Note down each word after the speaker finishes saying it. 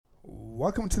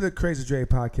Welcome to the Crazy Dre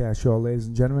Podcast Show, ladies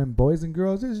and gentlemen, boys and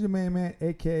girls. This is your main man,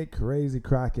 a.k.a. Crazy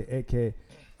Crockett, a.k.a.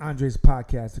 Andre's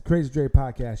Podcast, the Crazy Dre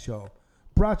Podcast Show.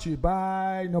 Brought to you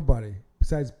by nobody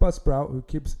besides Buzzsprout, who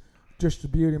keeps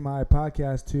distributing my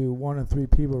podcast to 1 in 3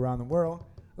 people around the world.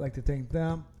 I'd like to thank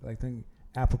them. I'd like to thank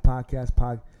Apple Podcasts,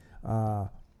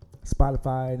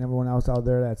 Spotify, and everyone else out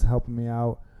there that's helping me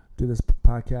out do this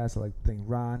podcast. I'd like to thank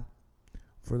Ron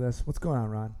for this. What's going on,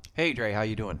 Ron? Hey, Dre, how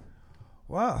you doing?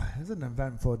 Wow, it's an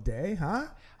eventful day, huh?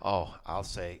 Oh, I'll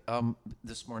say.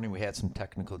 This morning we had some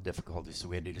technical difficulties, so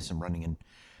we had to do some running, and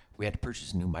we had to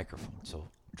purchase a new microphone. So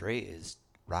Dre is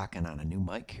rocking on a new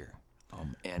mic here,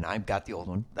 and I've got the old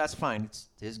one. That's fine. It's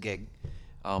his gig.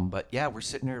 But, yeah, we're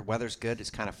sitting here. Weather's good. It's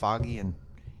kind of foggy, and,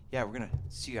 yeah, we're going to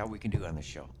see how we can do on this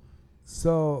show.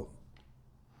 So,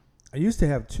 I used to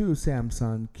have 2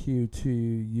 Samsung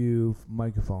Q2U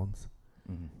microphones,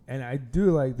 and I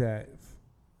do like that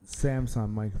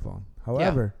Samsung microphone.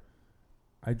 However,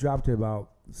 I dropped it about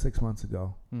 6 months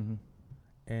ago,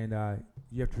 and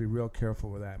you have to be real careful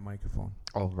with that microphone.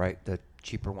 Oh, right. The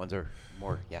cheaper ones are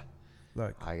more, yeah.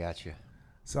 Look. I got you.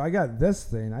 So I got this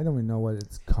thing. I don't even know what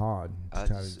it's called.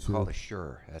 It's called a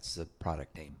Shure. That's the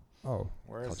product name. Oh,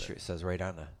 where is it? It says right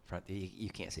on the front.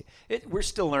 You can't see it. We're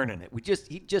still learning it.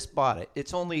 He just bought it.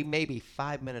 It's only maybe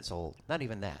 5 minutes old. Not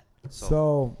even that.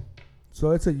 So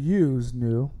it's a used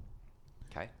new.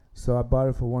 Okay. So I bought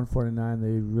it for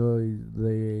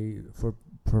 $149.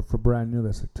 For brand new,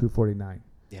 that's like $249.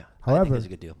 Yeah. However, I think it's a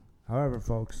good deal. However,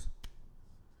 folks,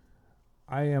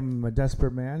 I am a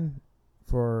desperate man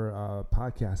for a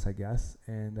podcast, I guess,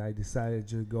 and I decided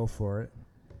to go for it.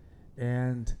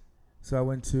 And so I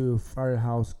went to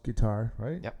Firehouse Guitar,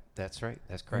 right? Yep, that's right.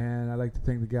 That's correct. And I'd like to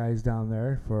thank the guys down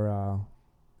there for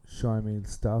showing me the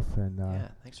stuff. And yeah,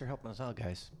 thanks for helping us out,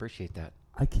 guys. Appreciate that.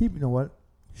 you know what?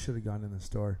 You should have gone in the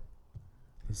store.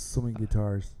 There's so many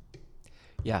guitars.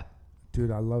 Yeah.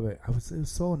 Dude, I love it. It was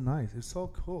so nice. It was so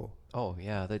cool. Oh,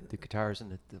 yeah, the guitars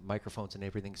and the microphones and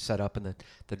everything set up, and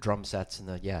the drum sets and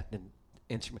and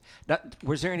instrument.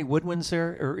 Was there any woodwinds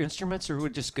there or instruments, or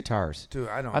just guitars? Dude,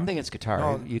 I don't. I'm thinking it's guitar.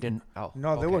 No, you didn't. Oh,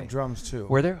 no, there were drums too.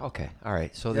 Were there? Okay, all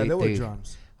right. So there were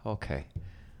drums. Okay.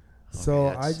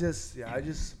 So I just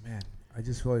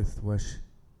really wish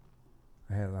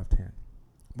I had a left hand.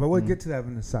 But we'll get to that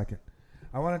in a second.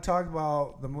 I want to talk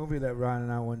about the movie that Ron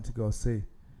and I went to go see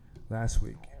last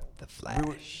week. The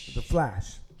Flash. The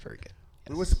Flash. Very good. Yes.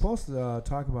 We were supposed to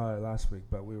talk about it last week,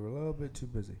 but we were a little bit too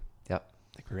busy. Yep.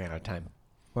 I think we ran out of time.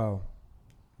 Well,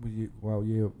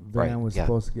 van was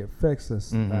supposed to get fixed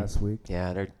this last week.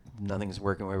 Yeah, nothing's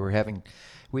working.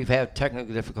 We've had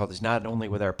technical difficulties not only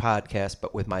with our podcast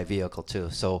but with my vehicle too.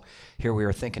 So here we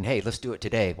were thinking, hey, let's do it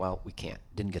today. Well, we can't.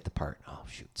 Didn't get the part. Oh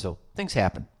shoot. So things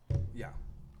happen. Yeah.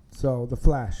 So The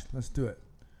Flash, let's do it.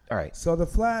 All right. So The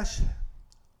Flash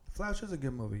is a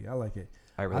good movie. I like it.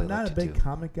 I'm not a big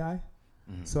comic guy,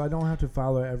 so I don't have to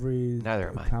follow every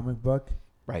comic book.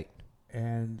 Right.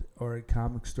 Or a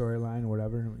comic storyline or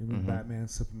whatever, even Batman,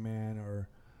 Superman, or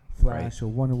Flash, or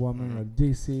Wonder Woman, or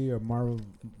DC, or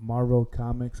Marvel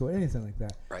Comics, or anything like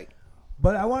that. Right.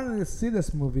 But I wanted to see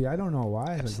this movie. I don't know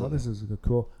why. I was like, well, this is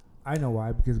cool. I know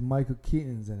why, because Michael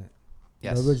Keaton's in it.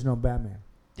 Yes. The original Batman.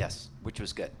 Yes, which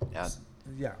was good. Yeah.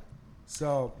 Yeah.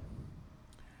 So,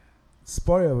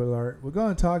 spoiler alert, we're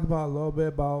going to talk about a little bit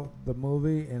about the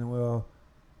movie, and we'll...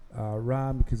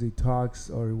 Ron, because he talks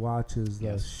or he watches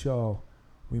the show,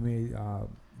 we may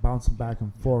bounce him back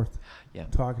and forth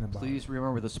talking about Please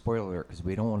remember the spoiler alert, because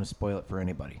we don't want to spoil it for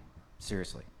anybody.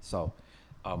 Seriously. So,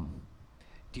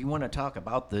 do you want to talk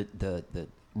about the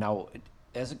now,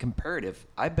 as a comparative,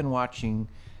 I've been watching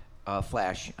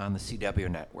Flash on the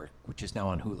CW network, which is now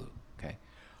on Hulu. Okay.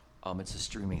 It's a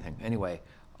streaming thing. Anyway,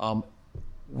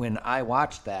 when I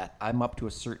watched that, I'm up to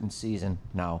a certain season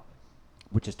now,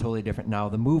 which is totally different. Now,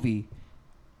 the movie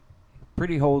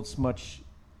pretty holds much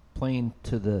playing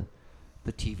to the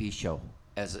TV show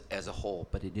as a whole,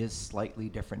 but it is slightly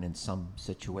different in some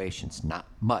situations. Not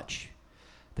much.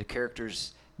 The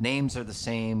characters' names are the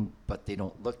same, but they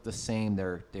don't look the same.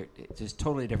 They're just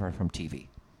totally different from TV.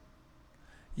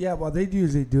 Yeah, well, they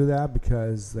usually do that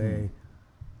because the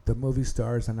movie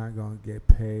stars are not going to get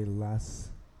paid less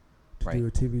to do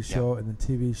a TV show, and the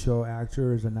TV show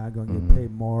actors are not going to get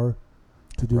paid more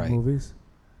to do movies.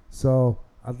 So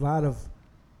a lot of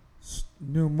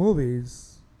new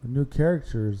movies, new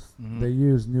characters, they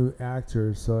use new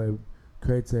actors, so it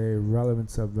creates a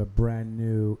relevance of a brand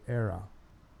new era.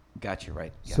 Got you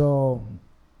right. Yeah. So,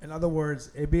 in other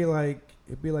words, it'd be like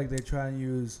they try and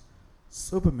use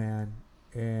Superman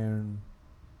and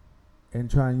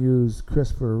try and use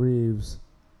Christopher Reeves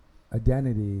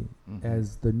identity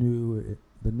as the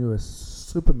newest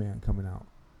Superman coming out.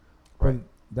 Right.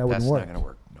 But that wouldn't work. That's not going to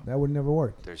work. No. That would never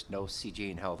work. There's no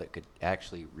CG in hell that could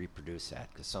actually reproduce that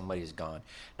because somebody's gone.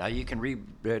 Now you can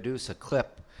reproduce a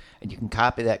clip, and you can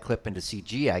copy that clip into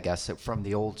CG, I guess, from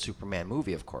the old Superman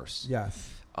movie, of course. Yes.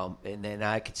 And then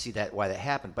I could see why that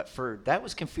happened. But that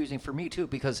was confusing for me too,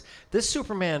 because this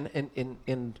Superman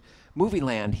in movie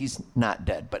land, he's not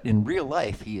dead, but in real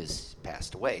life he has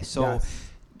passed away. So Yes.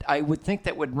 I would think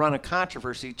that would run a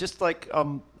controversy, just like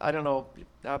I don't know.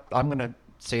 I'm going to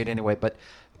say it anyway, but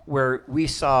where we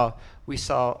saw three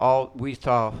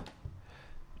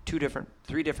different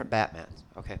Batmans.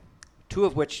 Okay, two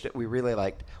of which that we really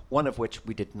liked, one of which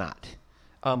we did not.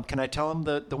 Can I tell them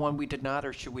the one we did not,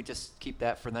 or should we just keep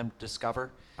that for them to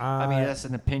discover? I mean, that's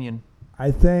an opinion. I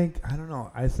don't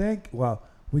know. Well,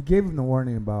 we gave him the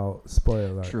warning about spoiler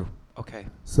alert. True. Okay.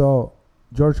 So,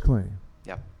 George Clooney.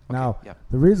 Yep. Okay. Now, yep.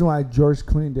 the reason why George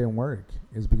Clooney didn't work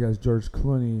is because George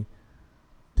Clooney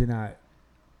did not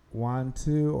want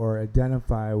to or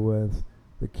identify with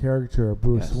the character of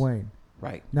Bruce Wayne.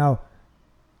 Right. Now,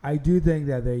 I do think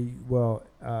that they will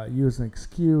use an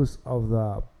excuse of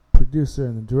the producer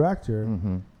and the director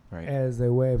right. as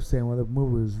a way of saying, well, the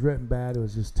movie was written bad, it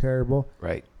was just terrible.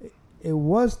 Right. It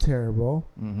was terrible,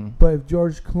 but if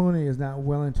George Clooney is not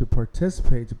willing to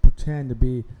participate, to pretend to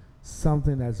be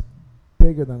something that's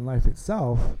bigger than life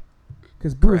itself,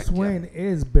 because Bruce Wayne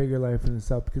is bigger life than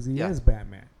himself because he is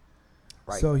Batman.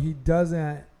 Right. So he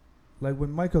doesn't, like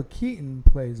when Michael Keaton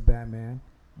plays Batman,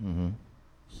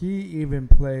 he even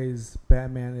plays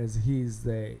Batman as he's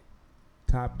the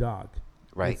top dog.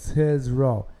 Right. It's his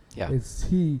role. Yeah.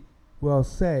 He will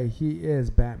say he is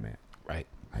Batman. Right.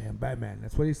 I am Batman.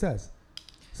 That's what he says.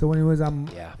 So when he was on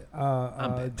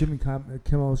Jimmy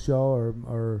Kimmel's show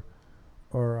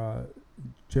or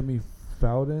Jimmy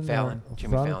Fallon,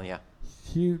 yeah.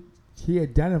 He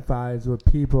identifies with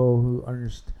people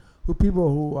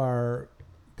who are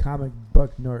comic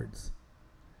book nerds.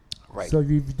 Right. So if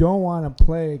you don't want to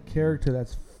play a character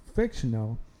that's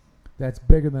fictional, that's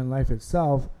bigger than life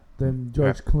itself, then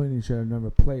George Clooney should have never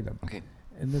played him. Okay.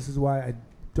 And this is why I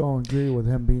don't agree with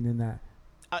him being in that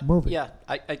movie. Yeah,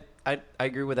 I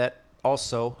agree with that.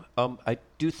 Also, I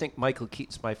do think Michael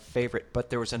Keaton's my favorite, but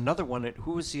there was another one.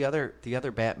 Who was the other? The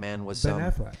other Batman was Ben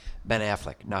Affleck. Ben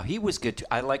Affleck. Now he was good too.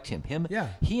 I liked him.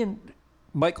 He and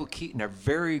Michael Keaton are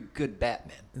very good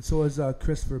Batman. And so is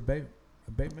Christopher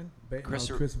Bateman.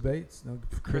 Chris Bates. No,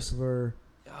 Christopher.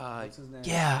 What's his name?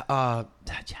 Yeah. I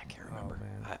can't remember. Oh,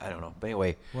 man. I don't know. But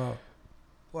anyway. Well,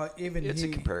 even it's a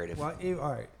comparative. Well,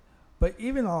 all right, but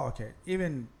even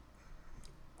Ben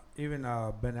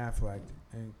Affleck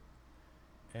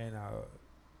and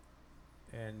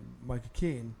Michael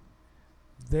Keaton,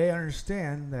 they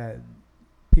understand that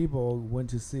people went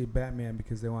to see Batman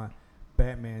because they want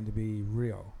Batman to be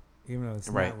real, even though it's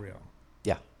not real.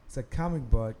 Yeah, it's a comic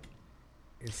book.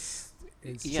 It's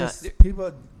just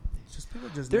people.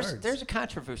 Nerds. There's a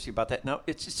controversy about that. Now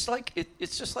it's just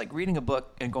like reading a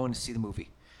book and going to see the movie.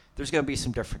 There's going to be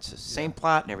some differences. Same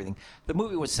plot and everything. The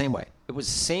movie was the same way. It was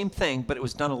the same thing, but it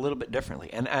was done a little bit differently.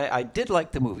 And I did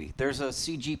like the movie. There's a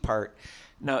CG part.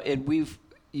 Now, and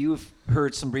you've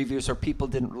heard some reviews or people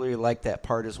didn't really like that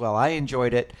part as well. I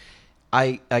enjoyed it.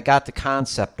 I got the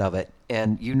concept of it,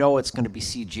 and it's going to be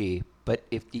CG. But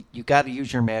if you got to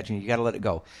use your imagination, you got to let it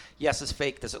go. Yes, it's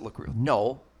fake. Does it look real?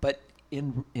 No, but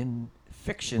in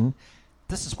fiction,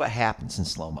 this is what happens in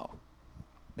slow-mo,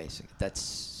 basically.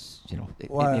 That's,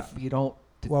 if you don't...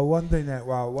 one thing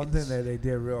that they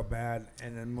did real bad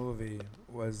in the movie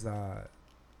was that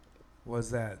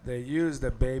they used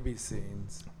the baby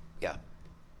scenes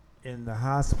in the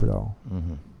hospital.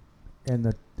 And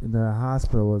the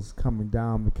hospital was coming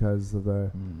down because of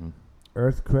the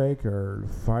earthquake or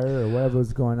fire or whatever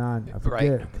was going on. I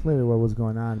forget clearly what was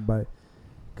going on, but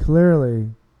clearly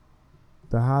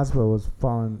the hospital was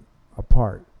falling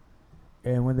apart.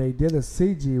 And when they did a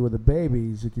CG with the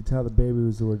babies, you could tell the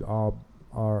babies were all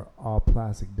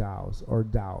plastic dolls.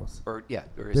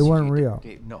 They weren't real.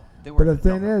 No, they weren't. But the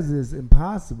thing is, it's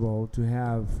impossible to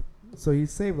have. So he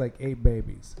saved like 8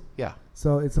 babies. Yeah.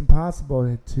 So it's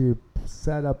impossible to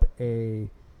set up a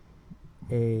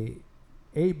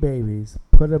 8 babies,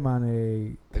 put them on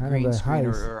a kind of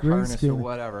a green screen or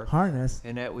whatever harness,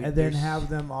 and then have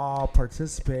them all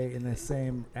participate in the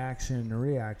same action and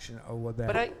reaction of what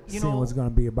that scene was going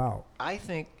to be about. I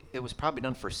think it was probably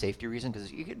done for a safety reason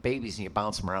because you get babies and you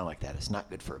bounce them around like that. It's not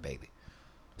good for a baby.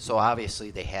 So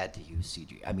obviously they had to use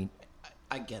CG. I mean,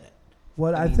 I get it.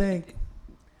 I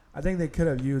think they could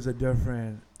have used a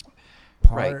different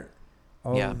part.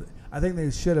 Right. I think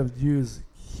they should have used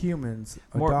humans,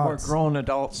 more adults, grown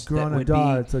adults, grown that would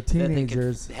adults, be, or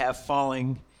teenagers that they could have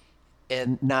falling,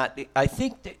 and not. I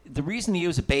think the reason to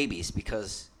use babies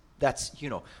because that's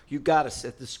you got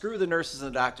to screw the nurses and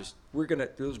the doctors.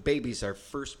 Those babies are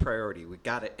first priority. We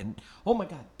got it, and oh my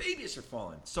God, babies are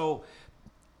falling. So,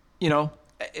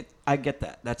 I get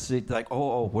that. That's like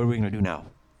what are we gonna do now?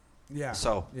 Yeah.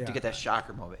 So to get that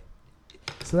shocker moment.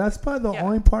 So that's probably the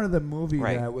only part of the movie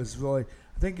Right. that was really.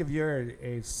 I think if you're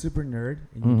a super nerd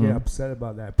and you get upset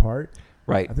about that part,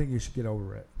 Right. I think you should get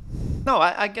over it. No,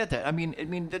 I get that. I mean,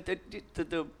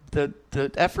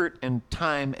 the effort and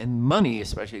time and money,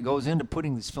 especially, goes into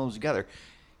putting these films together.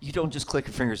 You don't just click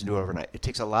your fingers and do it overnight. It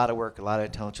takes a lot of work, a lot of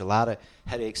intelligence, a lot of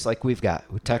headaches, like we've got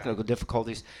with technical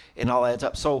difficulties, and all adds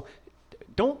up. So,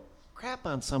 don't crap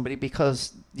on somebody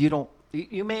because you don't.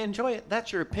 You may enjoy it.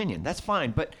 That's your opinion. That's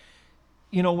fine. But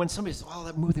when somebody says, "Oh,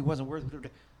 that movie wasn't worth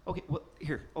it," okay, well,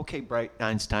 here, okay, Bright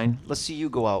Einstein, let's see you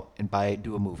go out and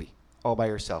do a movie all by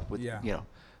yourself with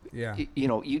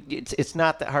it's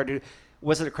not that hard to do.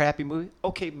 Was it a crappy movie?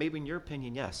 Okay, maybe in your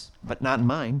opinion, yes, but not in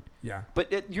mine. Yeah.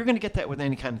 But you're going to get that with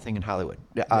any kind of thing in Hollywood,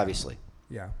 obviously.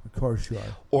 Yeah, of course you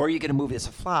are. Or you get a movie that's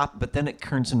a flop, but then it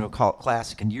turns into a cult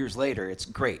classic, and years later, it's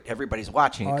great. Everybody's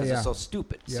watching it because it's so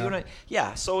stupid. Yeah. See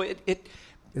what so it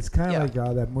It's kind of like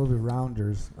that movie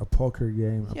Rounders, a poker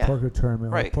game, a poker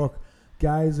tournament. Right.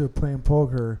 Guys who are playing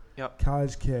poker, Yep.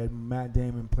 college kid, Matt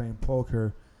Damon playing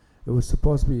poker. It was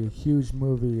supposed to be a huge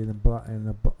movie in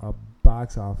a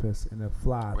box office, and it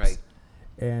flops. Right.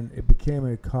 And it became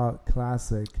a cult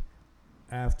classic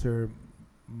after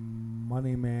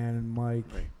Money Man and Mike,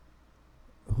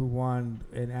 who won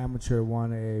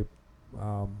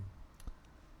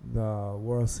the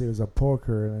World Series of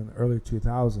Poker in the early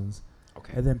 2000s.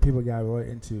 Okay. And then people got really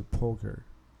into poker.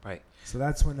 Right. So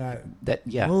that's when that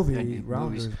movie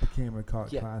Rounders became a cult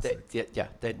classic.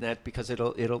 That because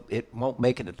it won't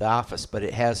make it at the office, but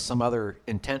it has some other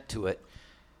intent to it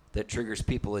that triggers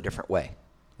people a different way,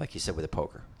 like you said with the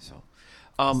poker.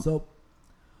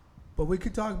 But we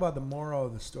could talk about the moral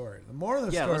of the story. The moral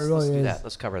of the story let's really do is that.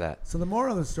 Let's cover that. So the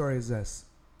moral of the story is this: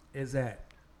 is that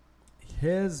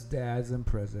his dad's in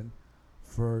prison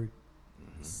for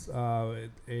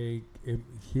he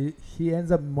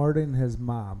ends up murdering his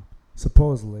mom,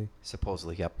 supposedly.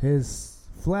 Supposedly, yep. His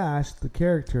Flash, the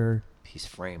character, he's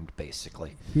framed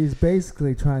basically. He's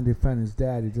basically trying to defend his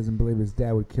dad. He doesn't believe his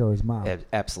dad would kill his mom.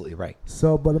 Absolutely right.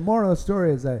 So, but the moral of the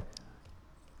story is that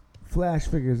Flash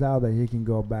figures out that he can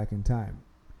go back in time,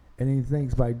 and he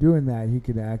thinks by doing that he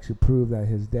can actually prove that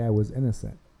his dad was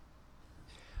innocent.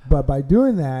 But by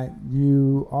doing that,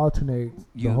 you alternate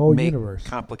the whole universe.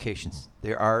 Complications.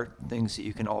 There are things that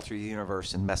you can alter the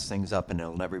universe and mess things up, and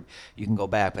it'll never. You can go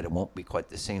back, but it won't be quite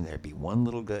the same. There'd be one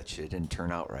little glitch that didn't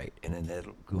turn out right, and then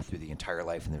it'll go through the entire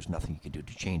life, and there's nothing you can do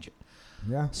to change it.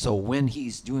 Yeah. So when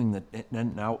he's doing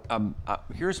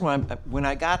here's when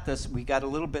I got this. We got a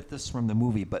little bit this from the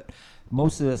movie, but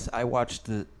most of this I watched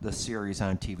the series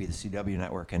on TV, the CW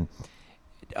network, and.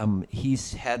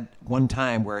 He's had one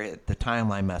time where the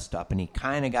timeline messed up, and he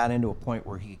kind of got into a point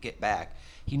where he could get back.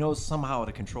 He knows somehow how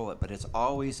to control it, but it's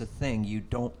always a thing you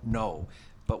don't know.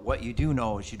 But what you do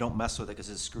know is you don't mess with it because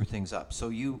it screws things up. So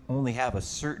you only have a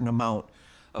certain amount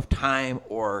of time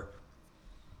or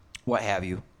what have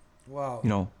you. Well,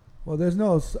 there's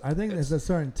no. I think there's a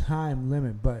certain time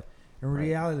limit, but in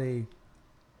reality,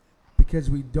 because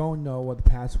we don't know what the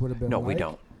past would have been. No, like, we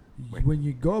don't. When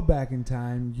you go back in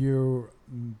time, you're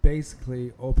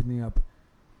basically opening up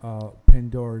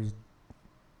Pandora's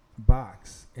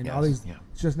box, and all these. Yeah.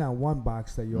 It's just not one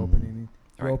box that you're opening.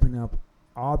 You're opening up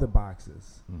all the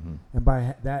boxes, and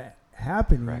by that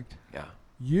happening,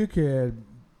 you could,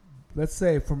 let's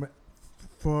say, from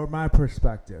my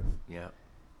perspective,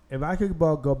 if I could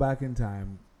go back in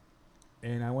time,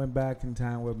 and I went back in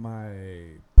time with my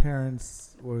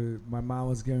parents, or my mom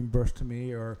was giving birth to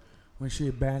me, or when she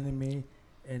abandoned me,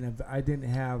 and if I didn't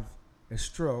have a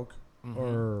stroke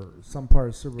or some part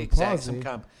of cerebral palsy,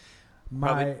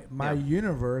 my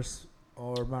universe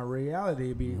or my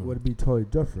reality would be totally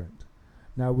different.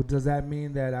 Now, does that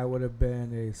mean that I would have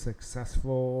been a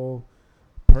successful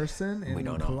person in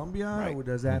Colombia? Right. Or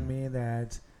does that mean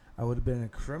that I would have been a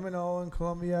criminal in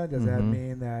Colombia? Does that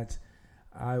mean that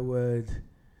I would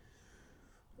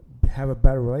have a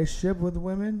better relationship with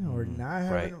women, or not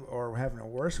having, or having a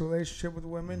worse relationship with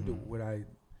women? Would I?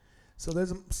 So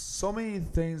there's so many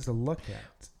things to look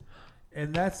at,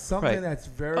 and that's something that's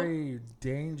very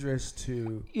dangerous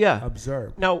to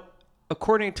observe. Now,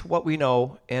 according to what we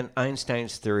know and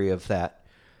Einstein's theory of that,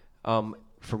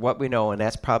 for what we know, and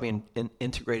that's probably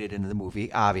integrated into the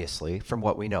movie, obviously, from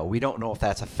what we know. We don't know if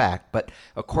that's a fact, but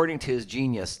according to his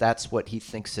genius, that's what he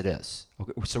thinks it is.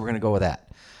 Okay, so we're going to go with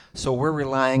that. So we're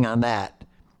relying on that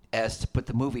as to put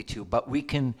the movie to, but we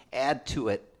can add to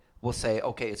it. We'll say,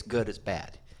 okay, it's good, it's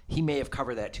bad. He may have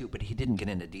covered that too, but he didn't get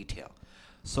into detail.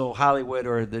 So Hollywood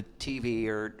or the TV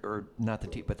or not the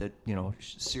TV, but the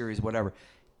series, whatever,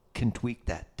 can tweak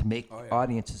that to make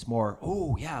audiences more.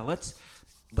 Oh yeah, let's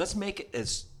make it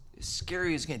as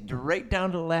scary as can, right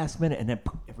down to the last minute, and then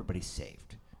everybody's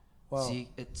saved. Well, see,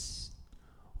 it's.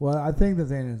 Well, I think the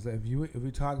thing is, if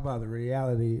we talk about the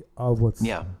reality of what's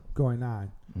going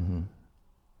on,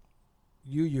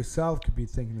 you yourself could be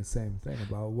thinking the same thing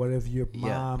about what if your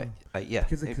mom,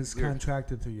 because it's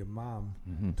contracted through your mom,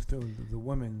 through the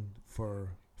woman for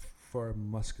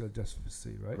muscular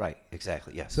dystrophy, right? Right,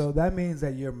 exactly, yes. So that means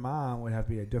that your mom would have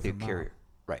to be a different mom. Carrier.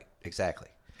 Right, exactly.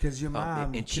 Because your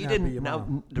mom and she cannot didn't. be your now,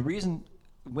 mom. the reason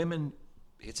women,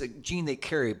 it's a gene they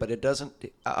carry, but it doesn't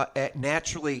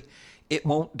naturally. It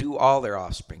won't do all their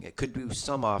offspring. It could do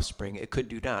some offspring. It could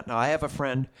do not. Now, I have a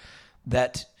friend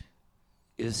that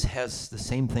has the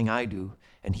same thing I do,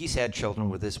 and he's had children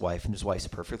with his wife, and his wife's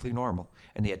perfectly normal,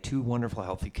 and they had 2 wonderful,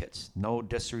 healthy kids. No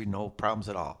dysphoria, no problems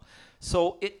at all.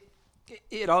 So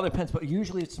it all depends, but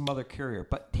usually it's the mother carrier.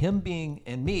 But him being,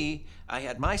 and me, I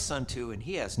had my son too, and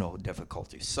he has no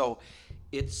difficulties. So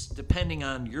it's depending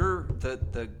on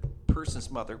the person's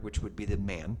mother, which would be the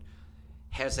man,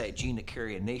 has that gene to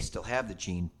carry, and they still have the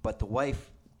gene, but the wife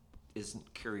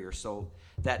isn't carrier, so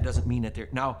that doesn't mean that they're.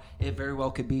 Now, it very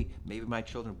well could be, maybe my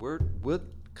children would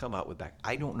come out with back.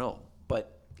 I don't know,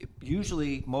 but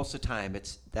usually, most of the time,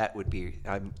 that would be,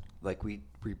 like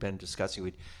we've been discussing,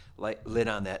 we'd lit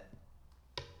on that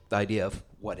idea of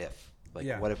what if.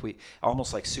 What if we,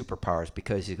 almost like superpowers,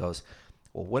 because he goes,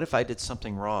 well, what if I did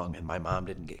something wrong and my mom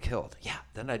didn't get killed? Yeah,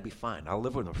 then I'd be fine. I'll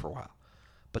live with him for a while.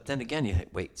 But then again, you think,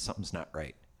 wait, something's not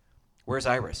right. Where's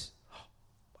Iris? Oh,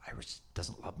 Iris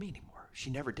doesn't love me anymore. She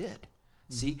never did.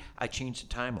 Mm-hmm. See, I changed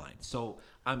the timeline. So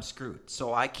I'm screwed.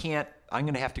 So I'm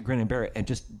going to have to grin and bear it and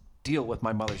just deal with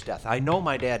my mother's death. I know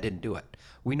my dad didn't do it.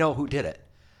 We know who did it.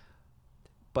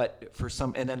 But for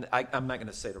some, and then I'm not going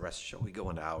to say the rest of the show. We go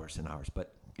into hours and hours,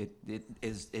 but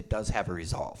it does have a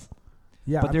resolve.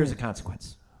 Yeah, but there's a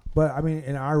consequence. But I mean,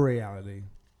 in our reality.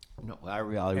 No, our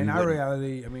reality. In our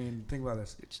reality, I mean, think about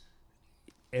this.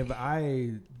 If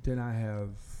I did not have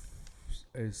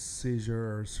a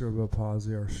seizure or cerebral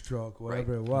palsy or stroke,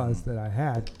 whatever it was that I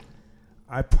had,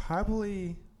 I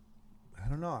probably, I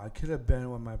don't know, I could have been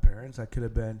with my parents. I could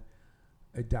have been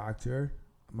a doctor.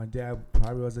 My dad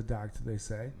probably was a doctor, they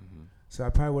say. Mm-hmm. So I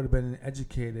probably would have been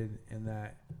educated in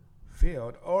that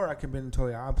field. Or I could have been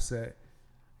totally opposite,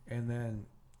 and then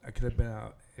I could have been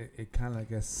a kind of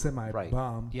like a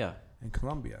semi-bum in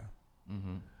Colombia.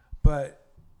 Mm-hmm. But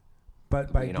by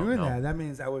doing that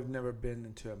means I would have never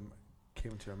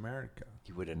came to America.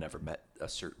 You would have never met a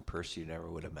certain person. You never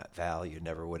would have met Val. You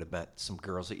never would have met some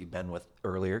girls that you've been with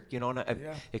earlier.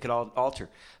 It could all alter.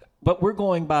 But we're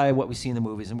going by what we see in the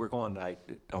movies, and we're going by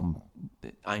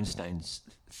Einstein's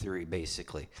theory,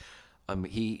 basically.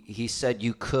 He said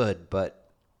you could,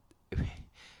 but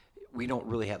we don't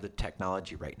really have the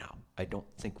technology right now. I don't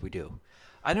think we do.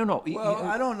 I don't know. Well,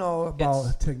 I don't know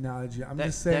about technology. I'm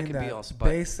just saying that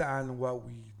based on what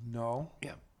we know,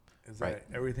 is that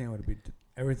everything would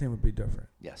be different.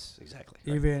 Yes, exactly.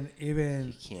 Even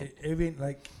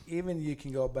you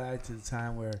can go back to the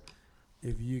time where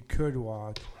if you could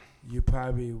walk, you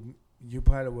probably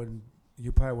would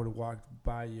have walked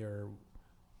by your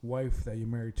wife that you're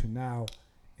married to now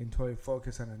and totally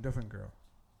focus on a different girl.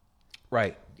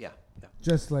 Right. Yeah.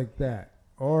 Just like that.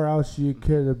 Or else you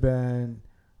could have been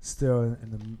still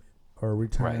or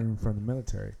retiring from the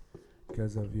military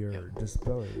because of your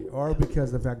disability, or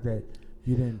because of the fact that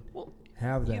you didn't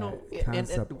have that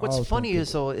concept. And what's funny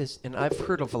is, and I've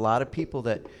heard of a lot of people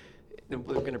that, we're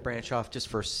going to branch off just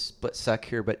for a split sec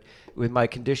here, but with my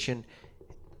condition,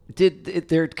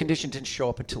 their condition didn't show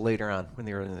up until later on when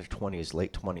they were in their 20s,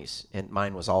 late 20s, and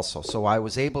mine was also. So I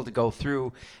was able to go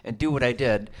through and do what I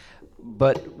did.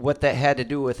 But what that had to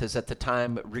do with is, at the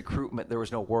time, recruitment, there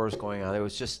was no wars going on. It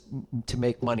was just to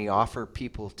make money, offer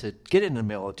people to get in the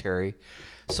military.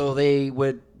 So they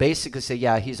would basically say,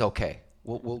 yeah, he's okay.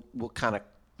 We'll kind of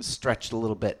stretch it a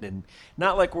little bit. And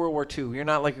not like World War II. You're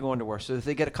not like you're going to war. So if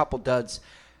they get a couple duds,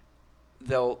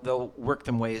 they'll work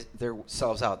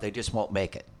themselves out. They just won't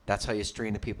make it. That's how you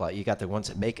strain the people out. You got the ones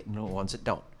that make it and the ones that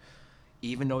don't.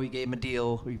 Even though you gave them a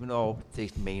deal, even though they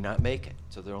may not make it.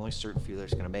 So there are only certain few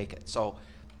that's going to make it. So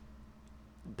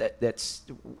that's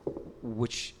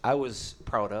which I was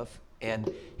proud of.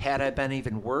 And had I been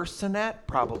even worse than that,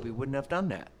 probably wouldn't have done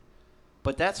that.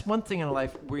 But that's one thing in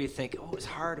life where you think, oh, it was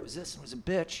hard, it was this, it was a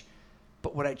bitch.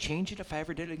 But would I change it if I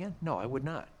ever did it again? No, I would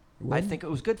not. I think it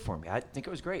was good for me. I think it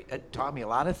was great. It taught me a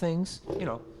lot of things, you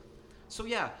know. So,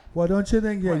 yeah. Well, don't you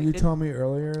think you told me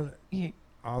earlier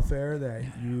off air that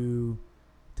you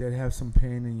did have some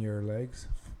pain in your legs,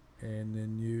 and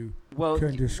then you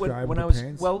couldn't describe the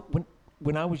pains? Well,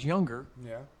 when I was younger,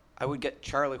 yeah, I would get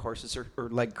Charlie horses or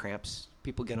leg cramps.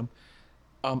 People get them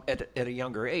at a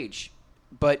younger age.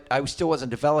 But I still wasn't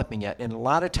developing yet. And a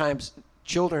lot of times,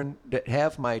 children that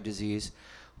have my disease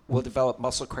will develop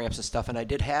muscle cramps and stuff. And I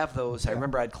did have those. I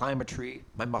remember I'd climb a tree.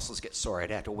 My muscles get sore.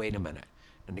 I'd have to wait a minute.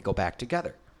 And they go back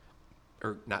together.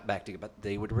 Or not back together, but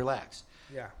they would relax.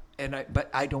 Yeah. But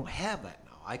I don't have that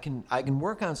now. I can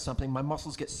work on something. My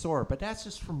muscles get sore. But that's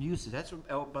just from usage. That's from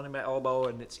bending my elbow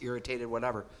and it's irritated,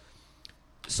 whatever.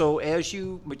 So as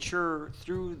you mature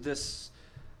through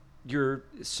your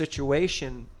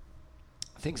situation,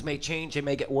 things may change, they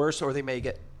may get worse, or they may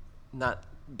get not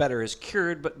better as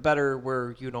cured, but better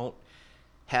where you don't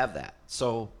have that.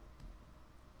 So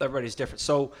everybody's different.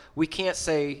 So we can't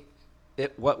say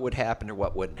what would happen or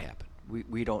what wouldn't happen.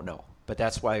 We don't know. But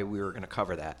that's why we were going to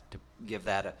cover that, to give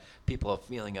people a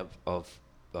feeling of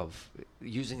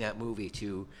using that movie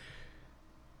to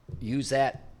use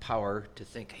that power to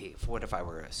think, hey, what if I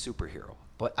were a superhero?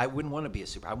 But I wouldn't want to be a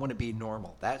super. I want to be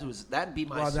normal. That'd be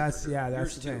my. Well, that's the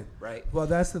thing, right? Well,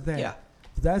 that's the thing. Yeah.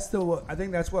 I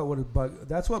think that's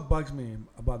what bugs me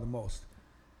about the most.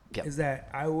 Yep. Is that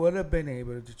I would have been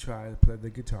able to try to play the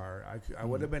guitar. I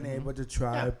would have been able to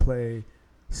try to play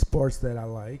sports that I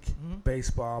like,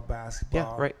 baseball,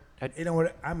 basketball. Yeah, right. You know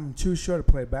what? I'm too short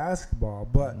to play basketball,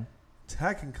 but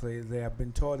technically, they have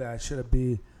been told that I should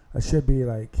be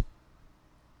like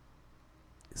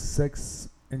 6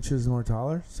 inches more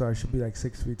taller, so I should be like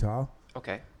 6 feet tall.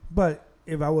 Okay. But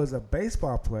if I was a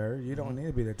baseball player, you don't need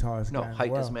to be the tallest guy in the world. No,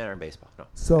 height doesn't matter in baseball. No.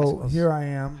 So here I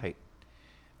am. Height.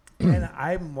 And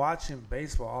I'm watching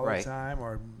baseball all the time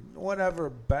or whatever,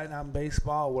 betting on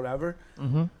baseball or whatever.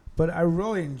 Mm-hmm. But I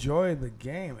really enjoy the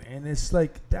game. And it's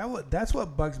like that's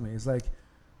what bugs me. It's like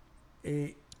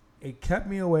it kept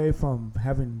me away from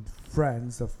having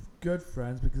friends, good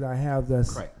friends, because I have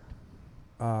this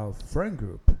friend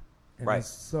group. And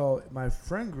so my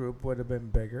friend group would have been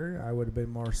bigger. I would have been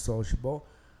more sociable.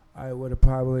 I would have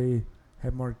probably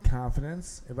had more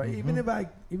confidence. Even if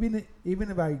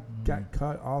I got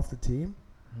cut off the team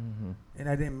and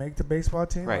I didn't make the baseball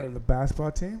team or the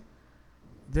basketball team,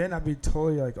 then I'd be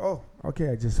totally like, oh, okay,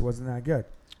 I just wasn't that good.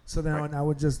 So then I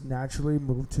would just naturally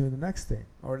move to the next thing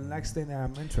or the next thing that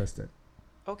I'm interested.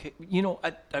 Okay,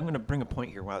 I'm going to bring a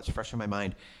point here while it's fresh in my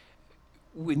mind.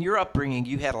 When your upbringing,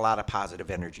 you had a lot of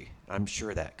positive energy. I'm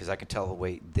sure of that because I can tell the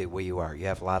way you are. You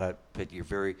have a lot of, but you're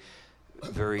very,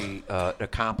 very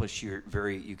accomplished. You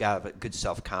got a good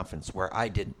self-confidence. Where I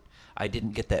didn't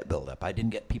get that build-up. I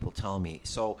didn't get people telling me.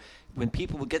 So when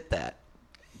people get that,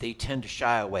 they tend to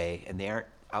shy away and they aren't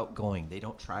outgoing. They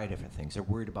don't try different things. They're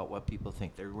worried about what people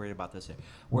think. They're worried about this.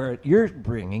 Where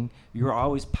you're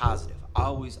always positive.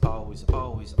 Always, always,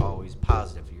 always, always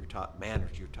positive. You're taught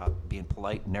manners. You're taught being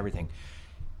polite and everything.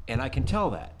 And I can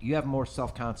tell that. You have more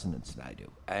self-confidence than I do.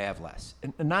 I have less.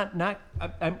 And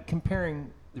I'm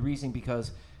comparing the reasoning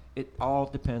because it all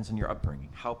depends on your upbringing,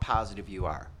 how positive you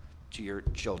are to your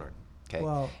children. Okay.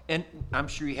 Well, and I'm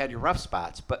sure you had your rough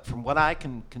spots, but from what I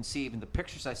can conceive in the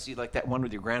pictures I see, like that one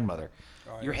with your grandmother,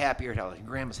 you're happy, your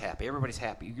grandma's happy, everybody's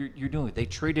happy. You're doing it. They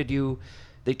treated you,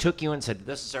 they took you and said,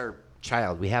 "This is our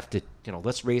child. We have to,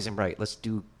 let's raise him right. Let's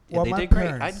do." Well, they my did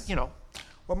parents, great.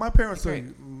 Well, my parents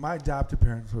my adopted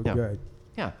parents were good.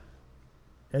 Yeah.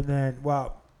 And then,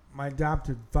 my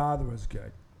adopted father was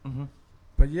good. Mm-hmm.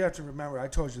 But you have to remember, I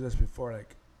told you this before,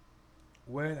 like,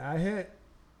 when I hit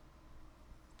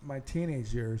my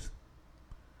teenage years,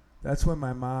 that's when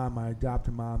my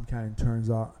adopted mom kind of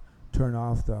turn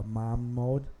off the mom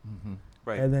mode. Mm-hmm.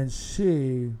 Right. And then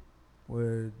she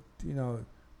would,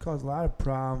 cause a lot of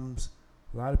problems,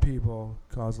 a lot of people,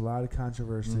 cause a lot of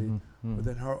controversy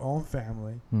within her own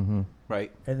family. Mm-hmm.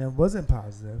 Right. And it wasn't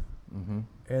positive. Mm-hmm.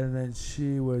 And then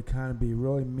she would kind of be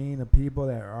really mean to people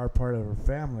that are part of her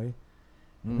family.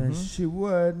 And then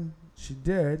she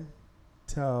did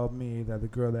tell me that the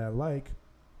girl that I like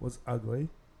was ugly.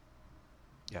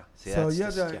 Yeah. See, so you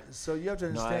have to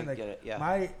understand, I get it. Yeah.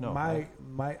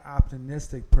 my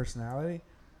optimistic personality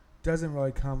doesn't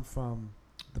really come from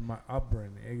my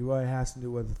upbringing. It really has to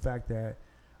do with the fact that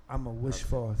I'm a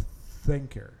wishful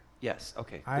thinker. Yes.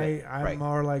 Okay. I'm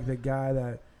more like the guy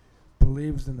that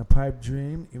believes in the pipe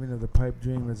dream, even if the pipe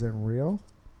dream isn't real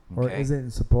or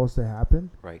isn't supposed to happen.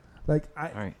 Right. Like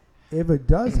Right. if it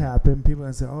does happen, people are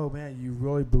gonna say, "Oh man, you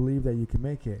really believe that you can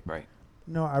make it." Right.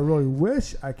 No, I really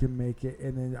wish I could make it,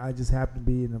 and then I just happen to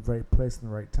be in the right place in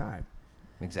the right time.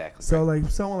 Exactly. So right.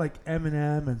 like someone like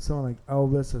Eminem and someone like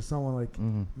Elvis or someone like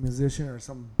Mm-hmm. musician or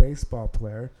some baseball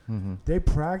player, Mm-hmm. they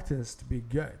practice to be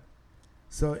good.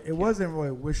 So it wasn't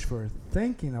really wishful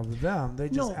thinking of them. They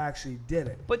just No. actually did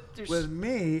it. But there's With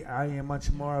me, I am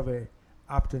much more of a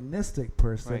optimistic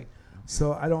person. Right.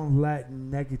 So I don't let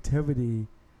negativity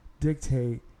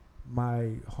dictate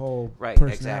my whole right.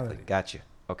 personality. Exactly. Gotcha.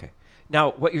 Okay.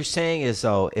 Now, what you're saying is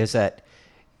that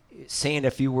saying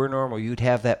if you were normal, you'd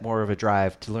have that more of a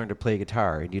drive to learn to play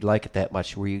guitar, and you'd like it that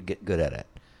much where you'd get good at it.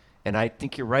 And I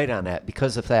think you're right on that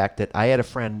because of the fact that I had a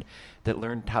friend that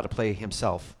learned how to play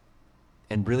himself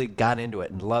and really got into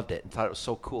it and loved it and thought it was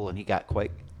so cool, and he got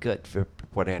quite good for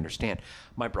what I understand.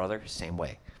 My brother, same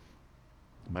way.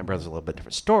 My brother's a little bit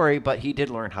different story, but he did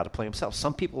learn how to play himself.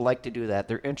 Some people like to do that;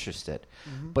 they're interested.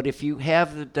 Mm-hmm. But if you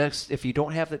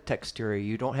don't have the dexterity,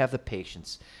 you don't have the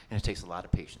patience, and it takes a lot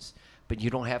of patience. But you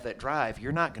don't have that drive,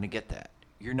 you're not going to get that.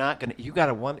 You're not going to. You got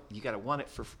to want it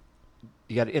for.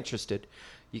 You got to interested.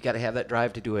 You got to have that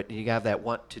drive to do it, and you got to have that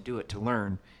want to do it, to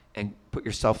learn and put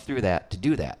yourself through that to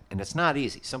do that. And it's not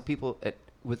easy. Some people,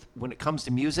 when it comes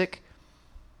to music.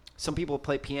 Some people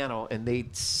play piano, and they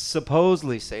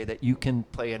supposedly say that you can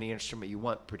play any instrument you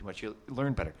want. Pretty much, you'll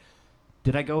learn better.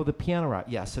 Did I go the piano route?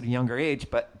 Yes, at a younger age.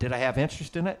 But did I have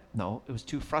interest in it? No, it was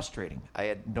too frustrating. I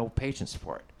had no patience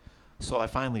for it, so I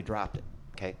finally dropped it.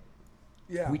 Okay,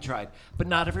 Yeah. we tried, but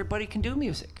not everybody can do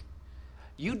music.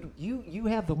 You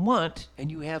have the want and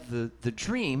you have the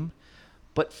dream,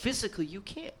 but physically you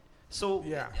can't. So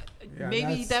Yeah,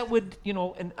 maybe that would,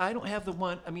 and I don't have the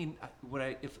want. I mean,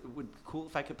 if it would be cool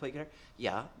if I could play guitar?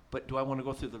 Yeah, but do I want to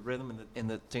go through the rhythm and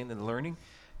the thing and the learning?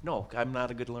 No, I'm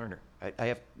not a good learner. I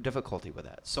have difficulty with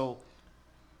that. So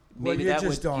maybe well, that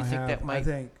would. Don't you think have, that might? I don't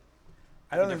think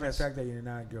the difference? fact that you're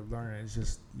not a good learner. It's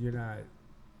just you're not.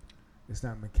 It's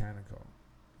not mechanical.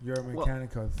 You're a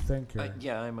mechanical thinker.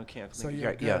 Yeah, I'm a mechanical. So thinker. you're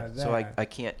Right, good yeah. at So that. I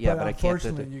can't. Yeah, but I can't.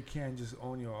 Unfortunately, you can't just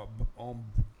own your own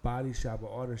body shop or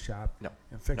auto shop No,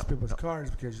 and fix no, people's no.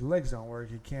 cars because your legs don't work.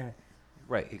 You can't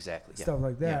Right, exactly. Yeah. stuff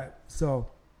like that. Yeah. So,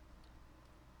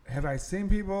 have I seen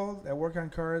people that work on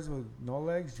cars with no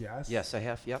legs? Yes. Yes, I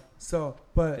have. Yep. So,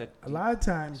 but Good. a lot of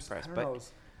times, Surprised, I but- don't know,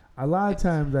 a lot of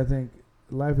times I think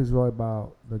life is really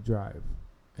about the drive,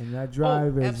 and that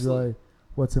drive is absolutely. really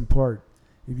what's important.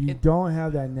 If you It- don't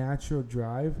have that natural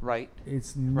drive, Right.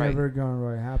 it's never going to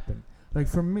really happen. Like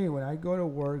for me, when I go to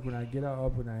work, when I get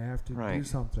up, when I have to do Right.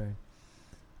 something,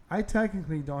 I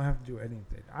technically don't have to do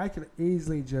anything. I could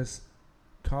easily just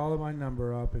call my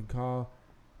number up and call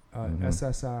Mhm.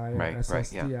 SSI or Right, right,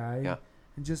 SSDI yeah.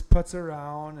 and just putz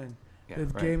around. And Yeah.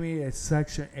 they've Right. gave me a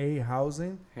Section 8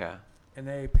 housing, Yeah. and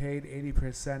they paid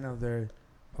 80% of the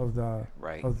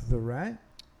Right. of the rent,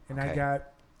 and I Okay. got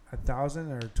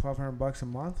 $1,000 or $1,200 a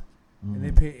month, and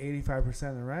they Mhm. pay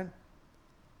 85% of the rent,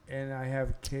 and I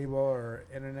have cable or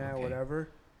internet, Okay. whatever,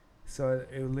 so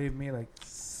it would leave me like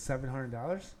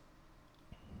 $700.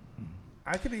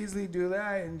 I could easily do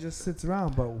that and just sit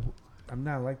around, but I'm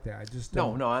not like that. I just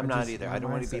don't. No, I'm I not just- either. my I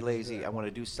don't want to mindset be is lazy. that. I want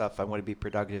to do stuff. I want to be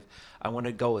productive. I want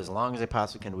to go as long as I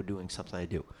possibly can with doing something I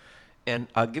do. And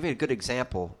I'll give you a good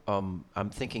example. I'm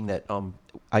thinking that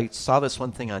I saw this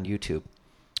one thing on YouTube.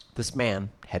 This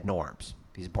man had no arms.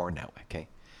 He's born that way, okay?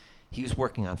 He was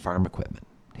working on farm equipment.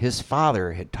 His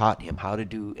father had taught him how to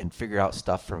do and figure out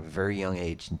stuff from a very young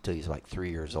age until he's like 3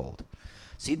 years old.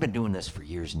 So he'd been doing this for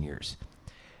years and years.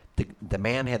 The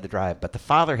man had the drive, but the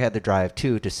father had the drive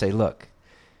too to say, look,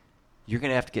 you're going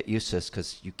to have to get used to this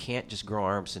because you can't just grow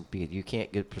arms and you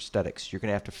can't get prosthetics. You're going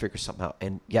to have to figure something out.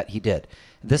 And yet he did.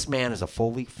 This man is a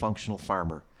fully functional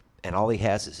farmer, and all he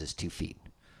has is his 2 feet.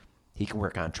 He can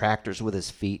work on tractors with his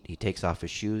feet. He takes off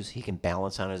his shoes. He can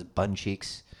balance on his bun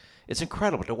cheeks. It's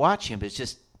incredible to watch him. It's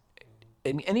just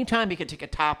anytime he can take a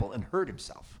topple and hurt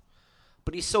himself.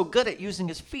 But he's so good at using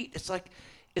his feet. It's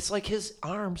like his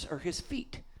arms are his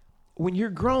feet. When you're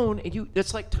grown,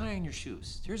 it's like tying your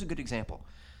shoes. Here's a good example.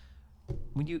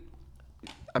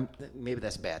 Maybe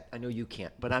that's bad. I know you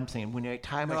can't, but I'm saying when I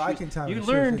tie my No, shoes, I can tie my you shoes.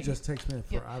 learn. It just takes me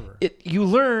forever. You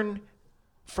learn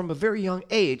from a very young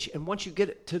age, and once you get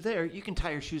it to there, you can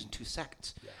tie your shoes in 2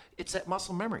 seconds. Yeah. It's that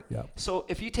muscle memory. Yeah. So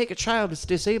if you take a child that's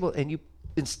disabled and you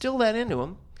instill that into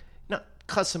him, not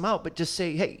cuss him out, but just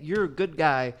say, hey, you're a good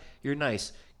guy. You're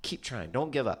nice. Keep trying.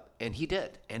 Don't give up. And he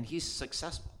did. And he's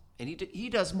successful. And he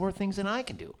does more things than I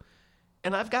can do.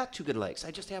 And I've got 2 good legs.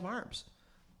 I just have arms.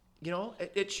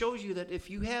 It shows you that if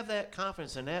you have that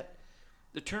confidence and that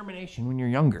determination when you're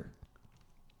younger,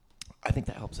 I think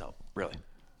that helps out, really.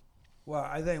 Well,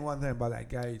 I think one thing about that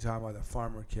guy you're talking about, the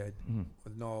farmer kid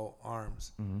with no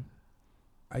arms.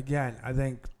 Again, I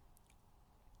think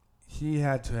he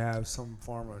had to have some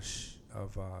form of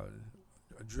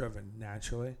driven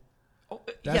naturally. Oh,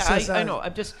 I know.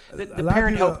 I'm just the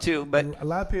parent helped too, but a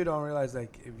lot of people don't realize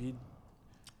like if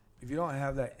you don't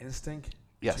have that instinct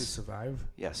to survive,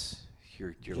 you're lost.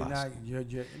 You're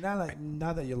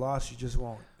not that you're lost. You just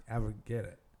won't ever get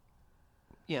it.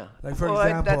 Yeah. Like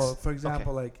for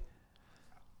example, like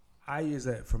I use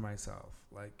it for myself.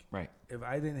 Like if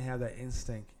I didn't have that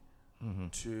instinct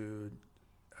to,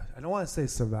 I don't want to say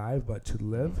survive, but to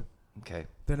live. Okay.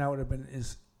 Then I would have been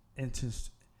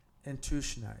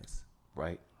institutionalized.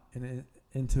 Right.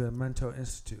 Into a mental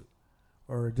institute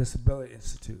or a disability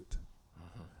institute.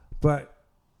 But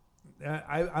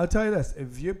I'll tell you this: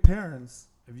 if you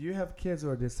have kids who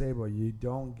are disabled, you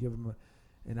don't give them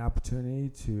an opportunity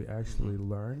to actually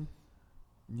learn,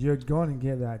 you're going to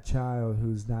get that child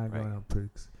who's not going to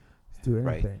do anything.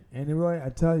 Right. And really, I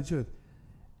tell you the truth,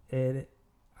 and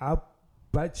I'll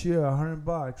bet you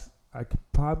 $100 I could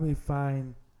probably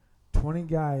find 20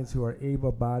 guys who are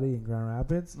able-bodied in Grand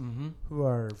Rapids who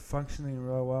are functioning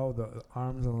real well with the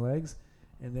arms and legs,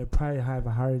 and they probably have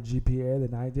a higher GPA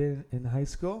than I did in high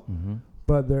school,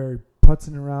 but they're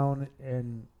putzing around,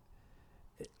 and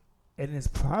it's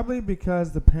probably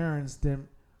because the parents didn't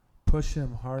push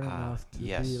them hard enough to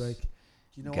be like,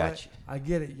 you know what? I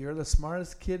get it. You're the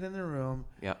smartest kid in the room.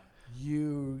 Yeah.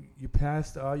 You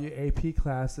passed all your AP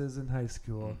classes in high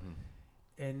school,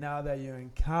 and now that you're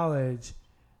in college,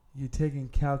 you're taking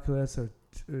calculus or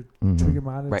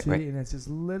trigonometry, and it's just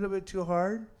a little bit too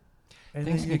hard. And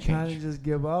Things then you kind of just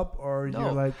give up, or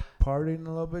you're like partying a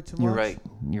little bit too much.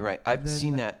 You're right. I've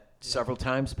seen that several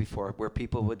times before, where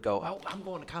people would go, "Oh, I'm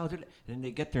going to college," and then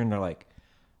they get there and they're like,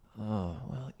 "Oh,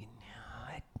 well,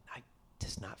 I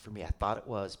just not for me. I thought it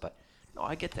was, but no,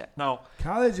 I get that." No,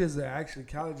 college is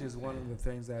one of the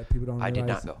things that people don't realize. I did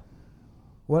not go.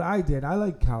 What I did, I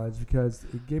liked college because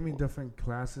it gave me different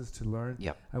classes to learn.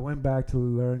 Yep. I went back to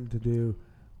learn to do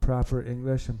proper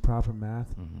English and proper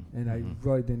math, and I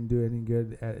really didn't do any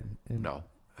good at it. No,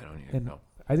 I don't even know.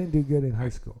 I didn't do good in high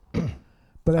school.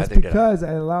 But that's because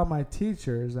I allowed my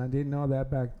teachers, I didn't know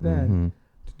that back then,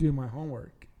 to do my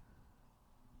homework.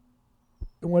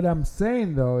 And what I'm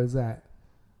saying, though, is that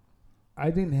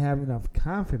I didn't have enough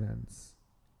confidence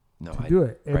to do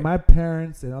it. And my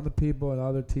parents and other people and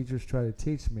other teachers tried to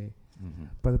teach me.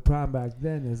 But the problem back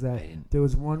then is that there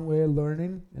was one way of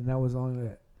learning, and that was only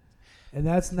it. And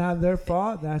that's not their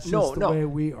fault. That's just the way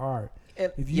we are.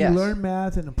 If you learn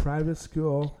math in a private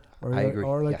school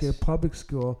or like a public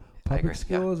school, public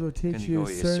schools will teach you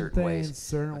certain things,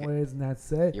 certain ways, and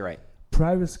that's it. You're right.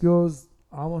 Private schools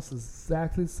almost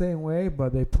exactly the same way,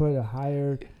 but they put a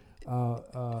higher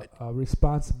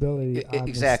responsibility on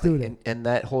the student. And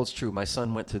that holds true. My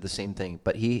son went through the same thing,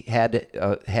 but he had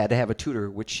to have a tutor,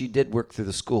 which she did work through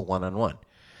the school one-on-one.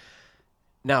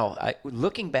 Now,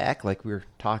 looking back, like we were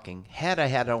talking, had I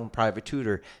had my own private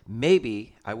tutor,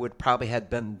 maybe I would probably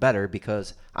have been better,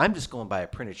 because I'm just going by a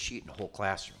printed sheet in the whole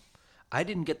classroom. I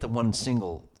didn't get the one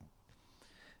single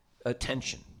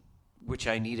attention, which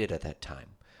I needed at that time.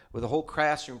 With a whole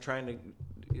classroom trying to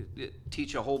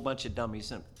teach a whole bunch of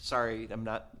dummies. And sorry, I'm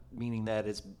not meaning that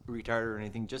as retarded or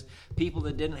anything. Just people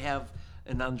that didn't have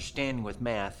an understanding with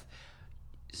math.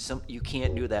 You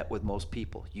can't do that with most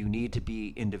people. You need to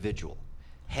be individual.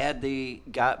 Had they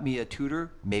got me a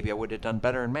tutor, maybe I would have done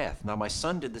better in math. Now, my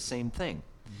son did the same thing.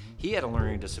 He had a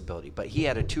learning disability, but he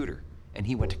had a tutor, and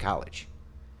he went to college.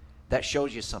 That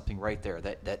shows you something right there,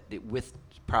 that with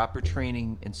proper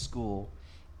training in school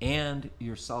and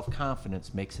your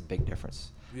self-confidence makes a big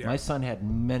difference. Yeah. My son had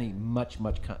much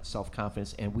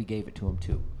self-confidence, and we gave it to him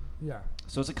too. Yeah.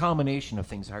 So it's a combination of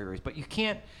things higher raised, but you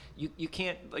can't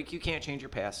change your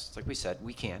past. Like we said,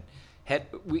 we can't.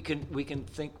 We can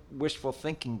think wishful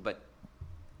thinking, but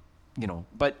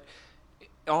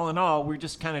all in all, we're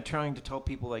just kind of trying to tell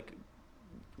people, like,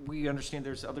 we understand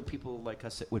there's other people like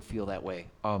us that would feel that way.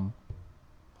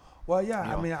 Well, yeah.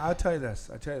 I mean, I'll tell you this.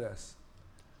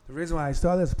 The reason why I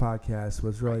started this podcast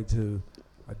was really to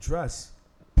address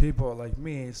people like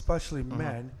me, especially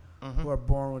men, who are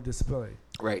born with disability.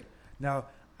 Right. Now,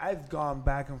 I've gone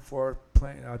back and forth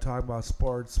talking about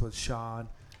sports with Sean,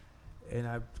 and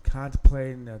I'm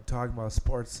contemplating talking about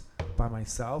sports by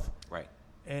myself. Right.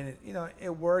 And it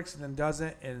works and then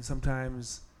doesn't, and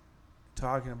sometimes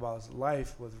talking about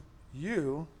life with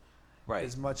you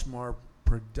is much more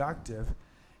productive.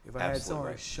 If I had someone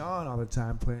like Sean all the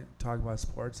time talking about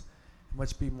sports, it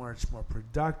must be much more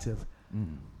productive,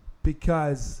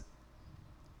 because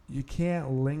you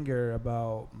can't linger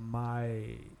about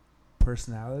my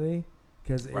personality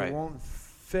because Right. it won't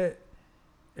fit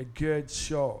a good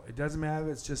show. It doesn't matter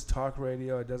if it's just talk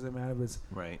radio. It doesn't matter if it's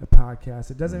Right. a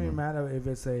podcast. It doesn't Mhm. even matter if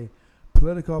it's a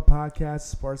political podcast,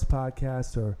 sports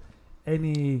podcast, or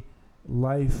any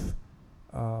life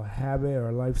habit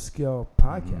or life skill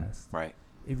podcast. Right.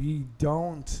 If you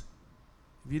don't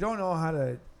know how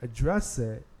to address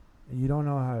it and you don't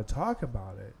know how to talk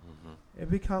about it, Mm-hmm. it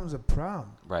becomes a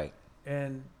problem. Right.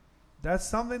 And that's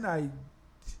something I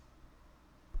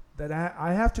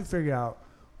have to figure out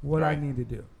what I Right. need to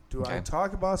do. Do I Okay.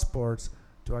 talk about sports?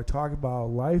 Do I talk about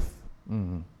life?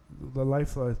 Mm-hmm. The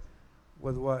life with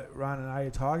what Ron and I are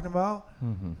talking about?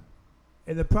 Mm-hmm.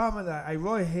 And the problem is that I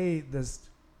really hate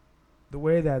the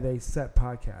way that they set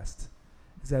podcasts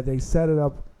is that they set it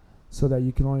up so that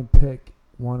you can only pick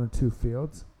one or two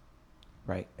fields.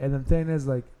 Right. And the thing is,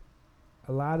 like,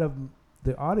 a lot of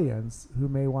the audience who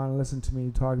may want to listen to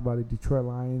me talk about the Detroit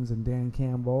Lions and Dan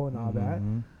Campbell and all that,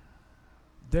 Mm-hmm.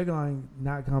 they're going to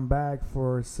not come back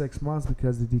for 6 months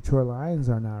because the Detroit Lions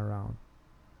are not around.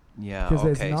 Yeah. 'Cause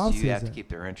it's Okay. an So you have to off-season. keep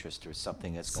their interest or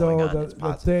something that's So going on. the That's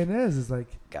positive. thing is like,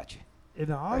 Gotcha. in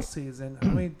the off Right. season, I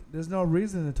mean, there's no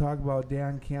reason to talk about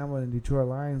Dan Campbell and Detroit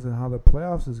Lions and how the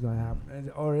playoffs is going to happen,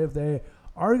 or if they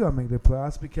are going to make the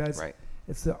playoffs because Right.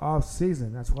 it's the off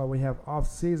season. That's why we have off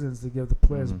seasons to give the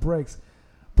players Mhm. breaks.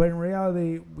 But in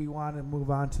reality, we want to move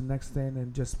on to the next thing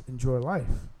and just enjoy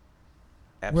life.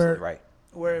 Absolutely Where- right.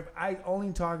 Where if I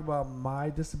only talk about my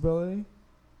disability,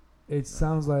 it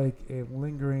sounds like a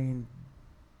lingering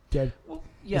dead. Well,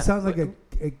 yeah. It sounds like but-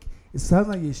 it sounds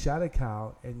like you shot a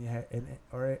cow and you had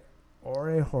or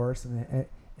a horse and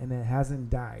it hasn't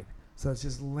died, so it's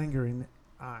just lingering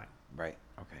on. Right.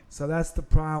 Okay. So that's the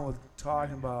problem with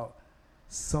talking about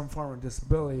some form of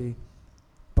disability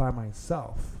by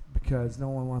myself because no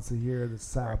one wants to hear the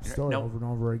sob Right. story No. over and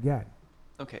over again.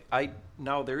 Okay.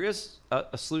 Now there is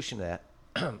a solution to that.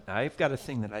 I've got a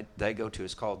thing that I go to.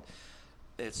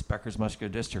 It's Becker's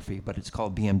muscular dystrophy, but it's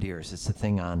called BMDers. It's a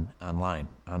thing online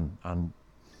on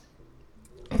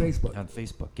Facebook. on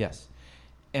Facebook. Yes.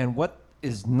 And what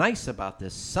is nice about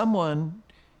this? Someone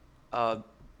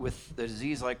with a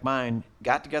disease like mine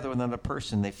got together with another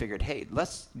person. They figured, hey,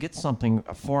 let's get something,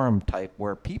 a forum type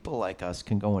where people like us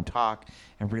can go and talk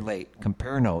and relate,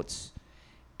 compare notes,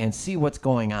 and see what's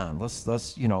going on. Let's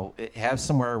have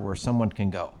somewhere where someone can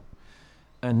go.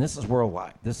 And this is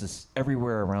worldwide. This is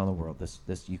everywhere around the world. This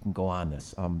you can go on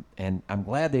this. And I'm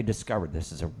glad they discovered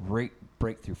this. Is a great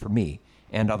breakthrough for me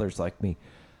and others like me.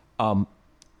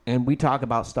 And we talk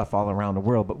about stuff all around the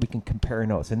world, but we can compare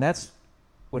notes. And that's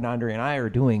what Andre and I are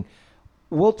doing.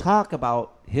 We'll talk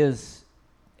about his,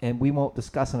 and we won't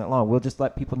discuss it long. We'll just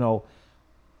let people know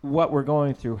what we're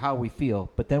going through, how we feel,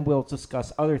 but then we'll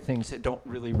discuss other things that don't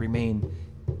really remain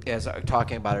as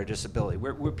talking about our disability.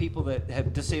 We're people that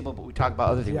have disabled, but we talk about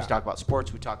other things. Yeah. We talk about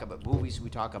sports, we talk about movies, we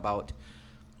talk about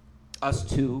us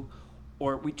too,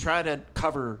 or we try to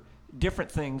cover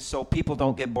different things so people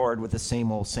don't get bored with the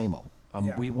same old, same old.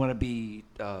 Yeah. We want to be,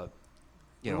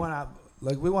 We want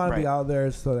to be Right. out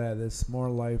there so that it's more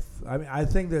life. I mean, I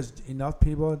think there's enough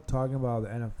people talking about the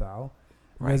NFL.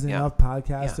 There's Right, yeah. enough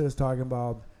podcasters talking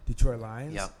about Detroit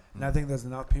Lions. Yeah. And I think there's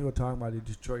enough people talking about the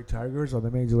Detroit Tigers or the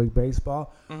Major League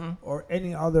Baseball Mhm. or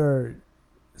any other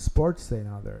sports thing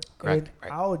out there. Correct,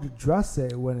 And right. I would address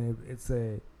it when if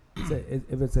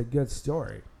it's a good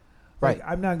story. Like, Right.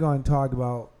 I'm not going to talk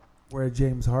about where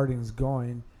James Harden's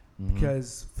going Mhm.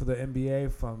 because for the NBA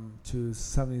to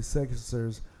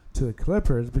 76ers to the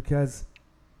Clippers because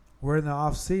we're in the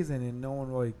off season and no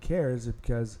one really cares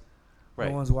because Right.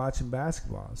 no one's watching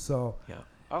basketball. So, Yeah.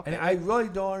 Okay. and I really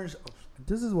don't understand.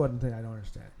 This is one thing I don't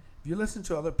understand. If you listen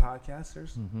to other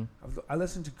podcasters, Mhm. I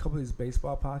listened to a couple of these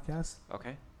baseball podcasts,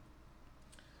 Okay.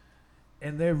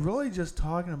 and they're really just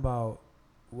talking about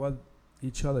what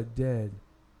each other did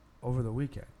over the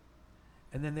weekend.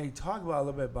 And then they talk about a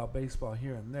little bit about baseball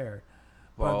here and there.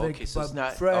 Well, But okay, so it's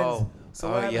not. friends. Oh, So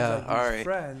oh what happens, yeah. like, All these right.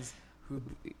 friends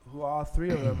who all three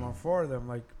of them or four of them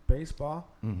like baseball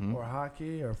Mhm. or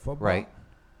hockey or football. Right.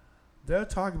 They'll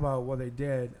talk about what they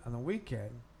did on the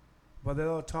weekend, but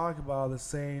they'll talk about the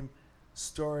same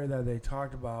story that they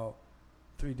talked about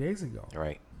 3 days ago.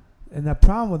 Right. And the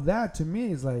problem with that to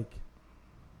me is like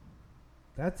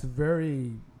that's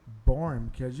very boring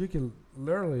because you can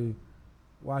literally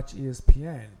watch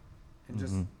ESPN and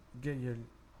just Mhm. get your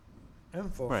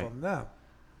info Right. from them.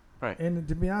 Right. And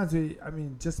to be honest with you, I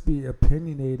mean, just be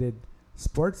opinionated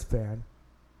sports fan.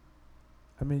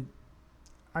 I mean,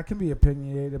 I can be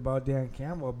opinionated about Dan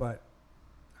Campbell, but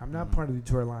I'm not Mhm. part of the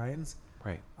Detroit Lions.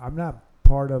 Right. I'm not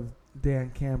part of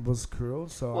Dan Campbell's crew,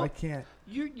 so Well, I can't.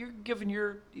 You're giving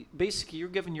your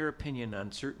opinion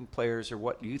on certain players or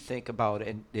what you think about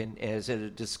it, and as a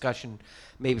discussion,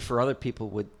 maybe for other people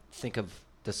would think of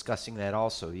discussing that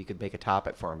also. You could make a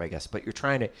topic for them, I guess. But you're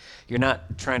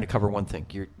not trying to cover one thing.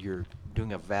 You're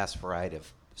doing a vast variety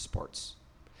of sports.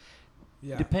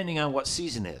 Yeah. Depending on what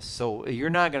season is. So you're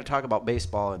not going to talk about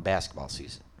baseball and basketball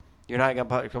season. You're not going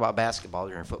to talk about basketball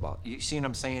during football. You see what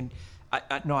I'm saying? I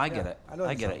get it.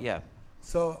 I get it. Yeah.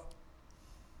 So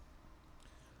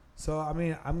I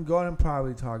mean, I'm going to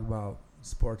probably talk about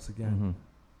sports again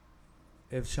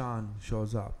if Sean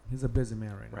shows up. He's a busy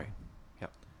man right now. Right.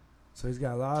 Yep. So he's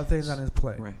got a lot of things on his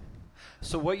plate. Right.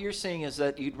 So what you're saying is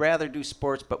that you'd rather do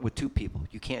sports, but with two people.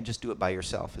 You can't just do it by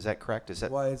yourself. Is that correct? Is that?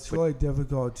 Well, it's really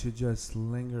difficult to just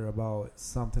linger about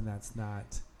something that's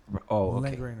not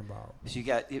lingering about. So you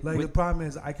got the problem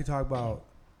is I could talk about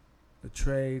the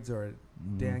trades or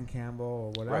Dan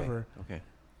Campbell or whatever. Right. Okay.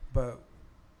 But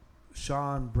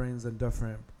Sean brings a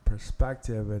different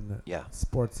perspective in the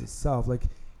sports itself. Like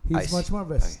he's much more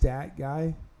of a stat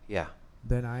guy. Yeah.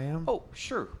 Than I am. Oh,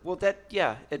 sure. Well,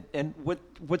 and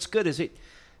what's good is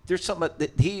there's something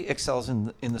that he excels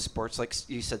in the sports, like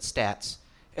you said, stats,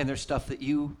 and there's stuff that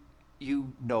you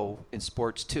know in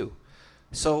sports too.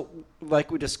 So,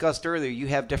 like we discussed earlier, you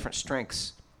have different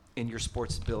strengths in your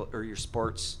sports or your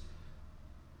sports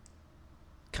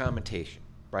commentation,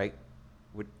 right?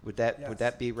 Would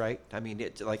that be right? I mean,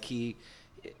 it's like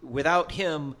without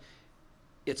him,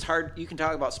 it's hard. You can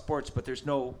talk about sports, but there's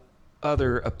no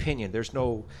other opinion. There's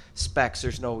no specs.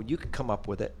 You can come up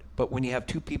with it. But when you have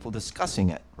two people discussing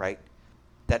it, right?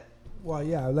 Well,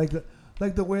 yeah, like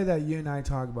the way that you and I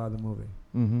talk about the movie.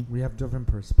 We have different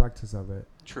perspectives of it.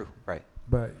 True, right.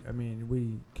 But, I mean,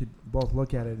 we could both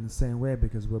look at it in the same way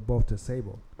because we're both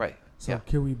disabled. Right. So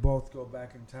can we both go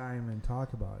back in time and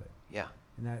talk about it? Yeah.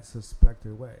 In that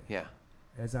suspected way. Yeah.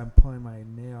 As I'm pulling my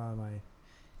nail on my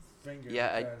finger.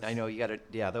 Yeah, I know. You got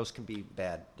to, those can be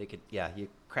bad. They could, you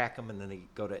crack them and then they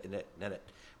go to, and then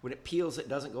when it peels, it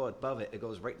doesn't go above it. It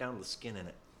goes right down to the skin in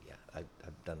it. Yeah,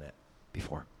 I've done that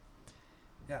before.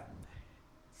 Yeah.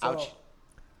 Ouch.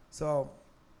 So,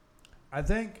 I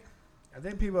think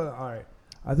people, all right.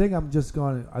 I think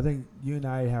you and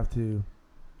I have to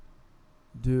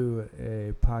do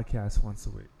a podcast once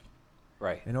a week.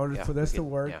 Right. In order for this to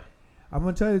work. I'm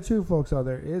going to tell you the truth, folks out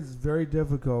there. It's very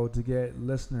difficult to get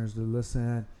listeners to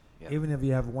listen, even if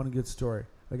you have one good story.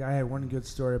 Like I had one good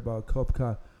story about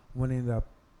Koepka winning the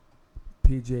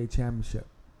PGA Championship.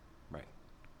 Right.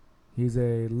 He's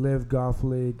a Live Golf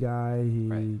League guy.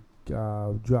 He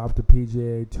dropped the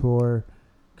PGA Tour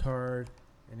card,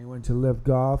 and he went to Live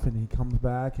Golf, and he comes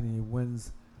back, and he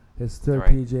wins his third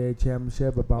PGA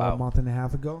Championship about a month and a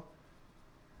half ago.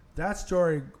 That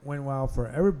story went well for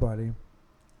everybody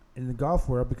in the golf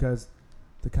world because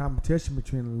the competition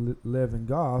between Live and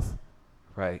Golf,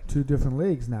 two different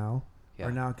leagues now,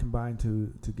 are now combined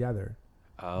together.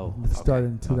 Oh,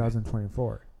 starting in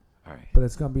 2024. All right, but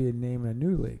it's going to be named a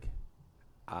new league.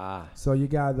 So you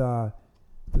got the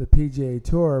PGA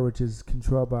Tour, which is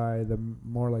controlled by the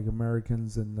more like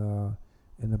Americans and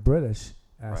the British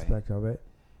aspect of it,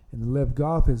 and the Live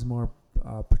Golf is more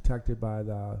protected by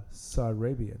the Saudi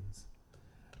Arabians,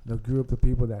 the group of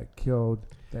people that killed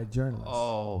that journalist.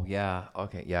 Oh, yeah.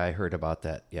 Okay. Yeah, I heard about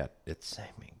that. Yeah,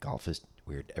 golf is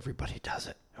weird. Everybody does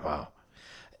it. Wow.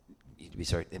 You'd be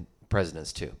sorry. And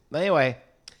presidents, too. Anyway,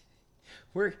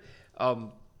 we're, I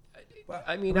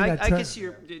guess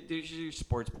there's your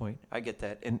sports point. I get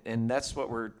that. And that's what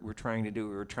we're trying to do.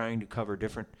 We're trying to cover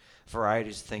different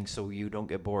varieties of things so you don't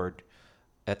get bored.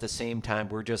 At the same time,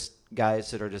 we're just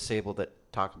guys that are disabled that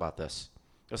talk about this,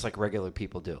 just like regular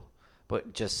people do,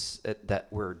 but just that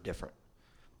we're different.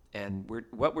 And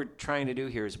what we're trying to do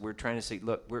here is we're trying to say,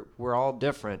 look, we're all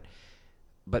different,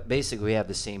 but basically we have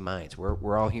the same minds.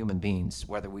 We're all human beings,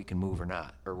 whether we can move or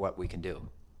not, or what we can do.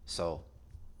 So,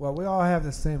 well, we all have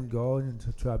the same goal and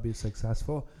to try to be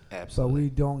successful. Absolutely. But we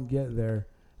don't get there.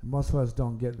 Most of us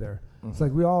don't get there. It's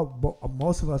like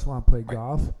most of us want to play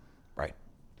golf. Right.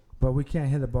 But we can't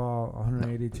hit the ball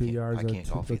 182 yards or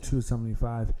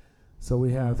 275. So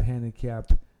we have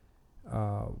handicapped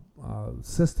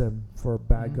system for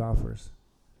bad golfers.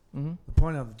 The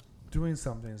point of doing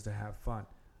something is to have fun.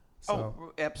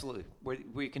 So, absolutely.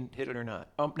 We can hit it or not.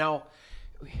 Now,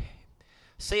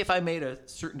 say if I made a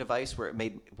certain device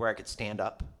where I could stand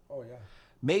up. Oh yeah.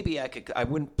 Maybe I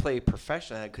wouldn't play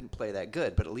professionally. I couldn't play that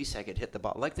good, but at least I could hit the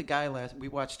ball. Like the guy we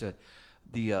watched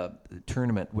the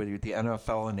tournament where the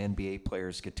NFL and NBA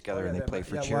players get together and they play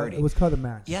for charity. It was called the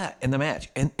match. Yeah, and the match.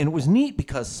 And it was neat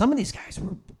because some of these guys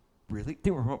really.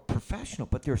 They were professional,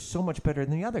 but they're so much better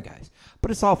than the other guys.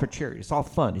 But it's all for charity. It's all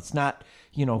fun. It's not,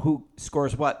 who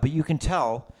scores what, but you can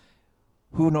tell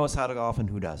who knows how to golf and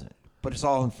who doesn't. But it's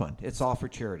all in fun. It's all for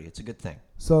charity. It's a good thing.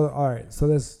 So, all right. So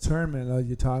this tournament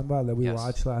you're talking about that we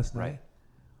watched last night. Right.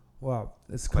 Well,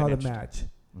 it's called a match.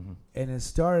 Mm-hmm. And it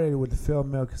started with Phil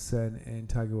Mickelson and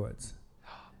Tiger Woods.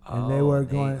 And they were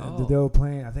they were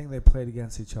playing, I think they played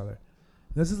against each other.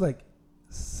 This is like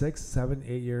 6, 7,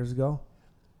 8 years ago.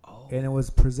 Oh. And it was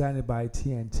presented by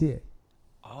TNT.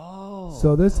 Oh.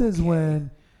 So this is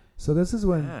when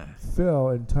Phil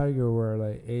and Tiger were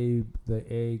like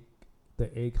the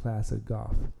A class of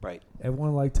golf. Right.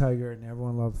 Everyone liked Tiger and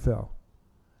everyone loved Phil.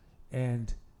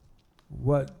 And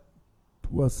what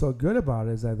was so good about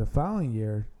it is that the following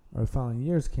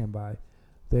years came by,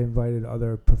 they invited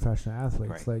other professional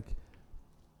athletes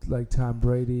like Tom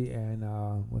Brady and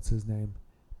what's his name,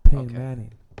 Peyton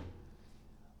Manning.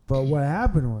 But what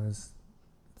happened was,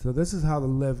 so this is how the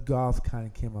Live Golf kind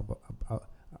of came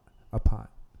upon.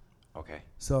 Okay.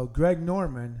 So Greg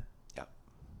Norman,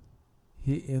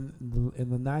 he in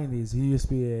the 90s, he used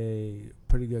to be a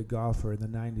pretty good golfer in the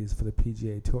 90s for the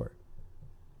PGA Tour.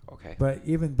 Okay. But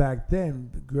even back then,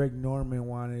 Greg Norman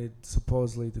wanted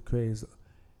supposedly to create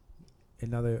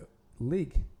another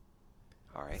league.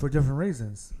 All right. For different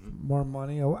reasons. Mm-hmm. More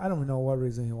money. I don't know what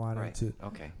reason he wanted to.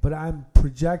 Okay. But I'm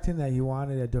projecting that he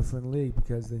wanted a different league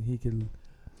because then he could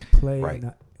play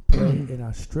in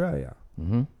Australia.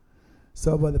 Mm-hmm.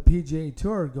 So, but the PGA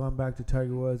Tour, going back to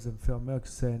Tiger Woods and Phil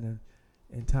Mickelson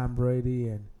and Tom Brady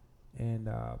and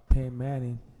Peyton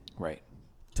Manning. Right.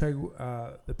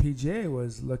 The PGA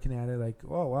was looking at it like,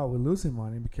 oh wow, we're losing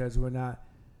money because we're not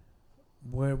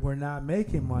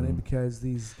making money because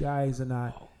these guys are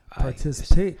not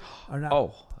participating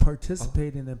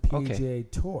in the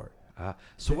PGA Tour.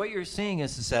 So what you're saying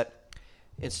is that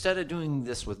instead of doing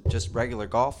this with just regular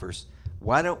golfers,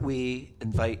 why don't we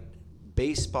invite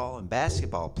baseball and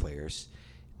basketball players,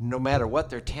 no matter what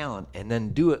their talent, and then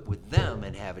do it with them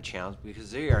and have a challenge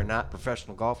because they are not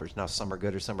professional golfers. Now some are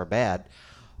good or some are bad.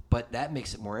 But that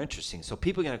makes it more interesting. So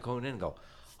people are going to go in and go,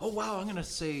 oh, wow, I'm going to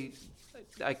say,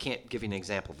 I can't give you an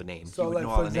example of a name. So, you would like, know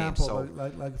for all example, the names.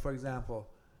 So. like, for example,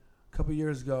 a couple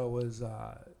years ago was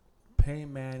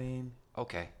Peyton Manning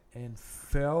and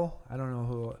Phil. I don't know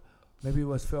who. Maybe it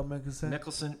was Phil Mickelson.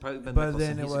 Nicholson, probably been but Mickelson.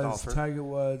 Then it He's was Tiger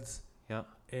Woods yeah.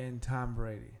 and Tom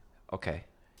Brady. Okay.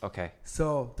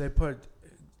 So they put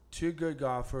two good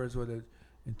golfers and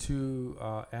two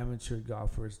amateur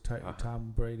golfers,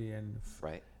 Tom Brady and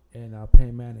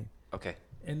Peyton Manning. Okay.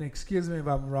 And excuse me if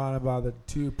I'm wrong about the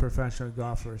two professional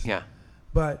golfers. Yeah.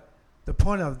 But the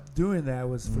point of doing that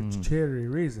was for charity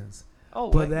reasons.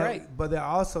 Oh, right. But they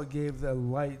also gave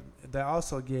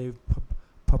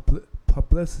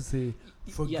publicity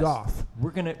for golf.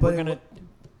 We're gonna.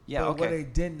 Yeah. But what they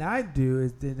did not do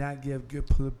is did not give good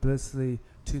publicity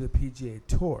to the PGA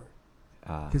Tour.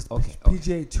 Because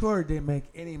PGA Tour didn't make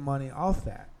any money off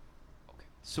that.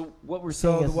 So what we're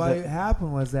saying is what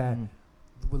happened was that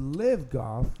with Live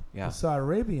Golf, the Saudi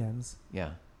Arabians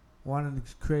wanted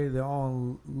to create their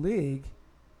own league,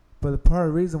 but the part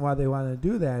of the reason why they wanted to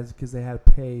do that is because they had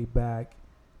to pay back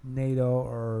NATO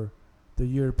or the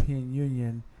European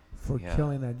Union for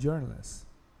killing that journalist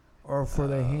or for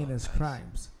their heinous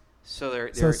crimes. So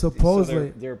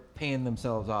they're paying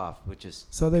themselves off, which is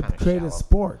so they created shallow.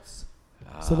 Sports.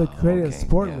 So they created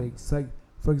sport leagues. Like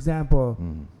for example.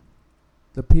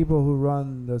 The people who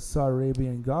run the Saudi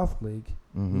Arabian Golf League,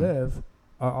 Live,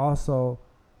 are also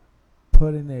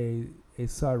putting a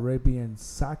Saudi Arabian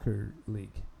soccer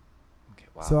league. Okay,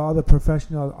 wow.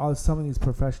 So some of these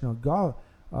professional golf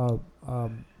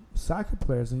soccer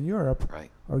players in Europe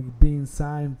are being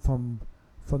signed from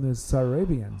the Saudi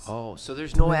Arabians. Oh, so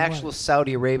there's no actual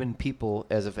Saudi Arabian people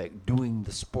as of fact doing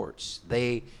the sports.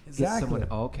 They get someone.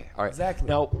 Oh, okay, all right. Exactly.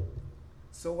 Now,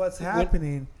 so what's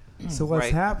happening? So what's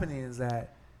happening is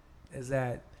that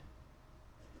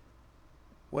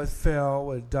with Phil,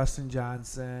 with Dustin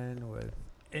Johnson, with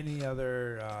any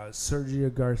other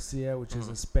Sergio Garcia, which is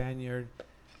a Spaniard,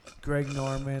 Greg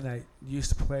Norman, that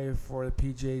used to play for the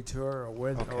PGA Tour or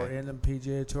in the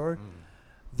PGA Tour,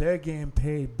 they're getting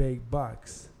paid big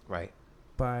bucks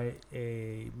by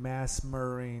a mass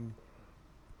murdering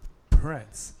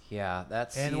prince. Yeah,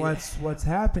 that's what's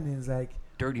happening is like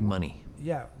dirty money.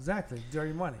 Yeah, exactly.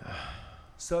 Dirty money.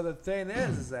 So the thing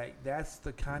is that's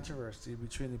the controversy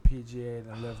between the PGA and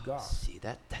the Live Golf. See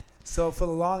that. So for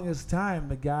the longest time,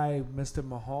 the guy, Mr.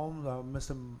 Mahomes,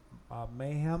 Mr.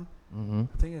 Mayhem, I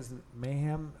think it's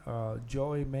Mayhem,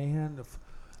 Joey Mayhem,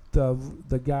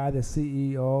 the guy, the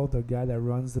CEO, the guy that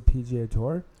runs the PGA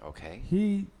Tour. Okay.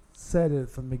 He said it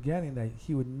from the beginning that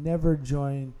he would never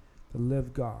join the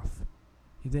Live Golf.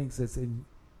 He thinks it's an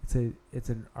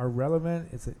irrelevant,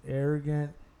 it's an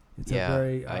arrogant, it's a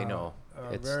very I know.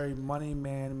 It's very money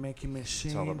man making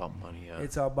machine. It's all about money. Yeah.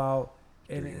 It's about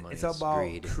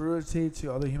greed. cruelty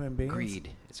to other human beings. Greed.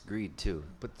 It's greed too.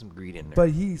 Put some greed in there.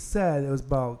 But he said it was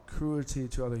about cruelty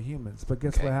to other humans. But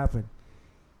guess what happened?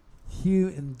 He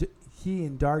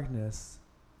in darkness,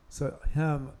 so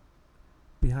him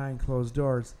behind closed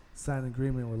doors signed an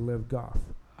agreement with Live Golf.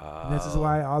 And this is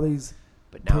why all these.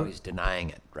 But now he's denying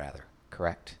it. Rather,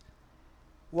 correct?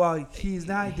 Well, he's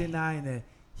not denying it.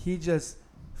 He just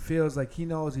feels like he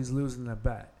knows he's losing the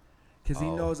bet. Because he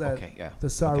knows that the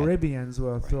Saudi Arabians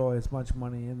will throw as much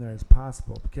money in there as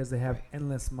possible because they have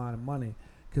endless amount of money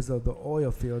because of the oil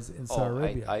fields in Saudi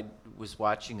Arabia. I was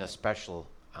watching a special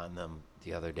on them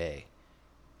the other day,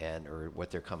 or what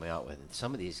they're coming out with. And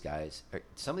some of these guys,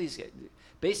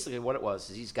 basically what it was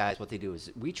is these guys, what they do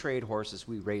is we trade horses,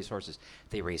 we raise horses.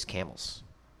 They raise camels.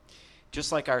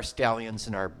 Just like our stallions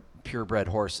and our purebred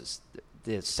horses.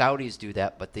 The Saudis do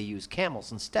that, but they use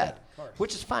camels instead,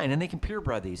 which is fine, and they can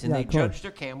purebred these, and they judge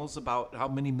their camels about how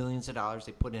many millions of dollars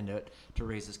they put into it to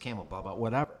raise this camel, blah, blah,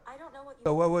 whatever. I don't know what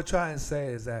So what we're trying to say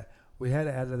is that we had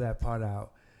to edit that part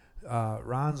out.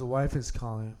 Ron's wife is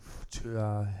calling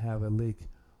to have a leak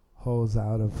hose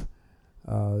out of.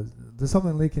 There's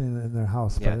something leaking in their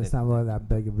house, but it's not really that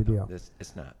big of a deal.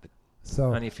 It's not. But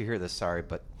so, honey, if you hear this, sorry,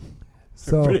 but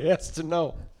so everybody has to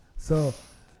know. So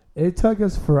it took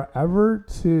us forever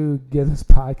to get this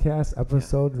podcast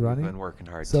episode running. We've been working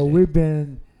hard. So today. we've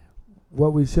been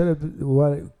what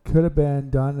could have been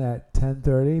done at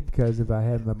 10:30 because if I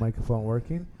had the microphone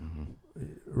working,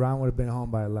 Ron would have been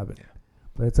home by 11. Yeah.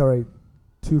 But it's already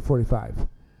 2:45.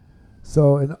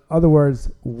 So in other words,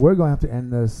 we're going to have to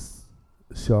end this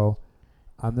show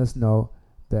on this note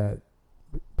that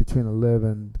between the Live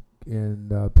and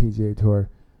PGA Tour,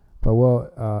 but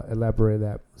we'll elaborate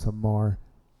that some more.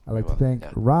 I'd like to thank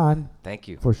Ron. Thank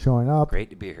you for showing up.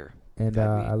 Great to be here. And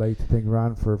I'd like to thank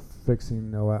Ron for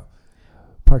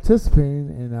participating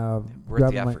in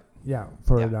worth the effort.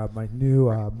 My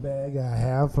new bag I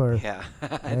have for. Yeah.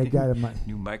 I got my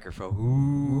new microphone.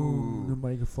 Ooh. New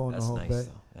microphone. That's the whole nice. bag.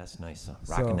 That's nice.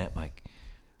 Rocking that mic.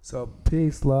 So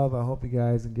peace, love. I hope you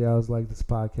guys and gals like this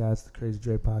podcast, the Crazy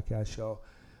Dre Podcast Show.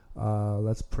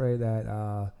 Let's pray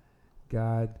that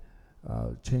God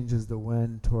changes the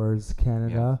wind towards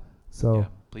Canada. Yeah. So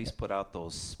please put out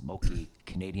those smoky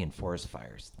Canadian forest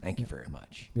fires. Thank you very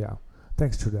much. Yeah.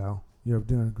 Thanks, Trudell. You're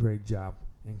doing a great job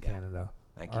in Canada.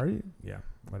 Thank you. Are you? Yeah.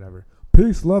 Whatever.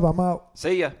 Peace, love. I'm out.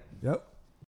 See ya. Yep.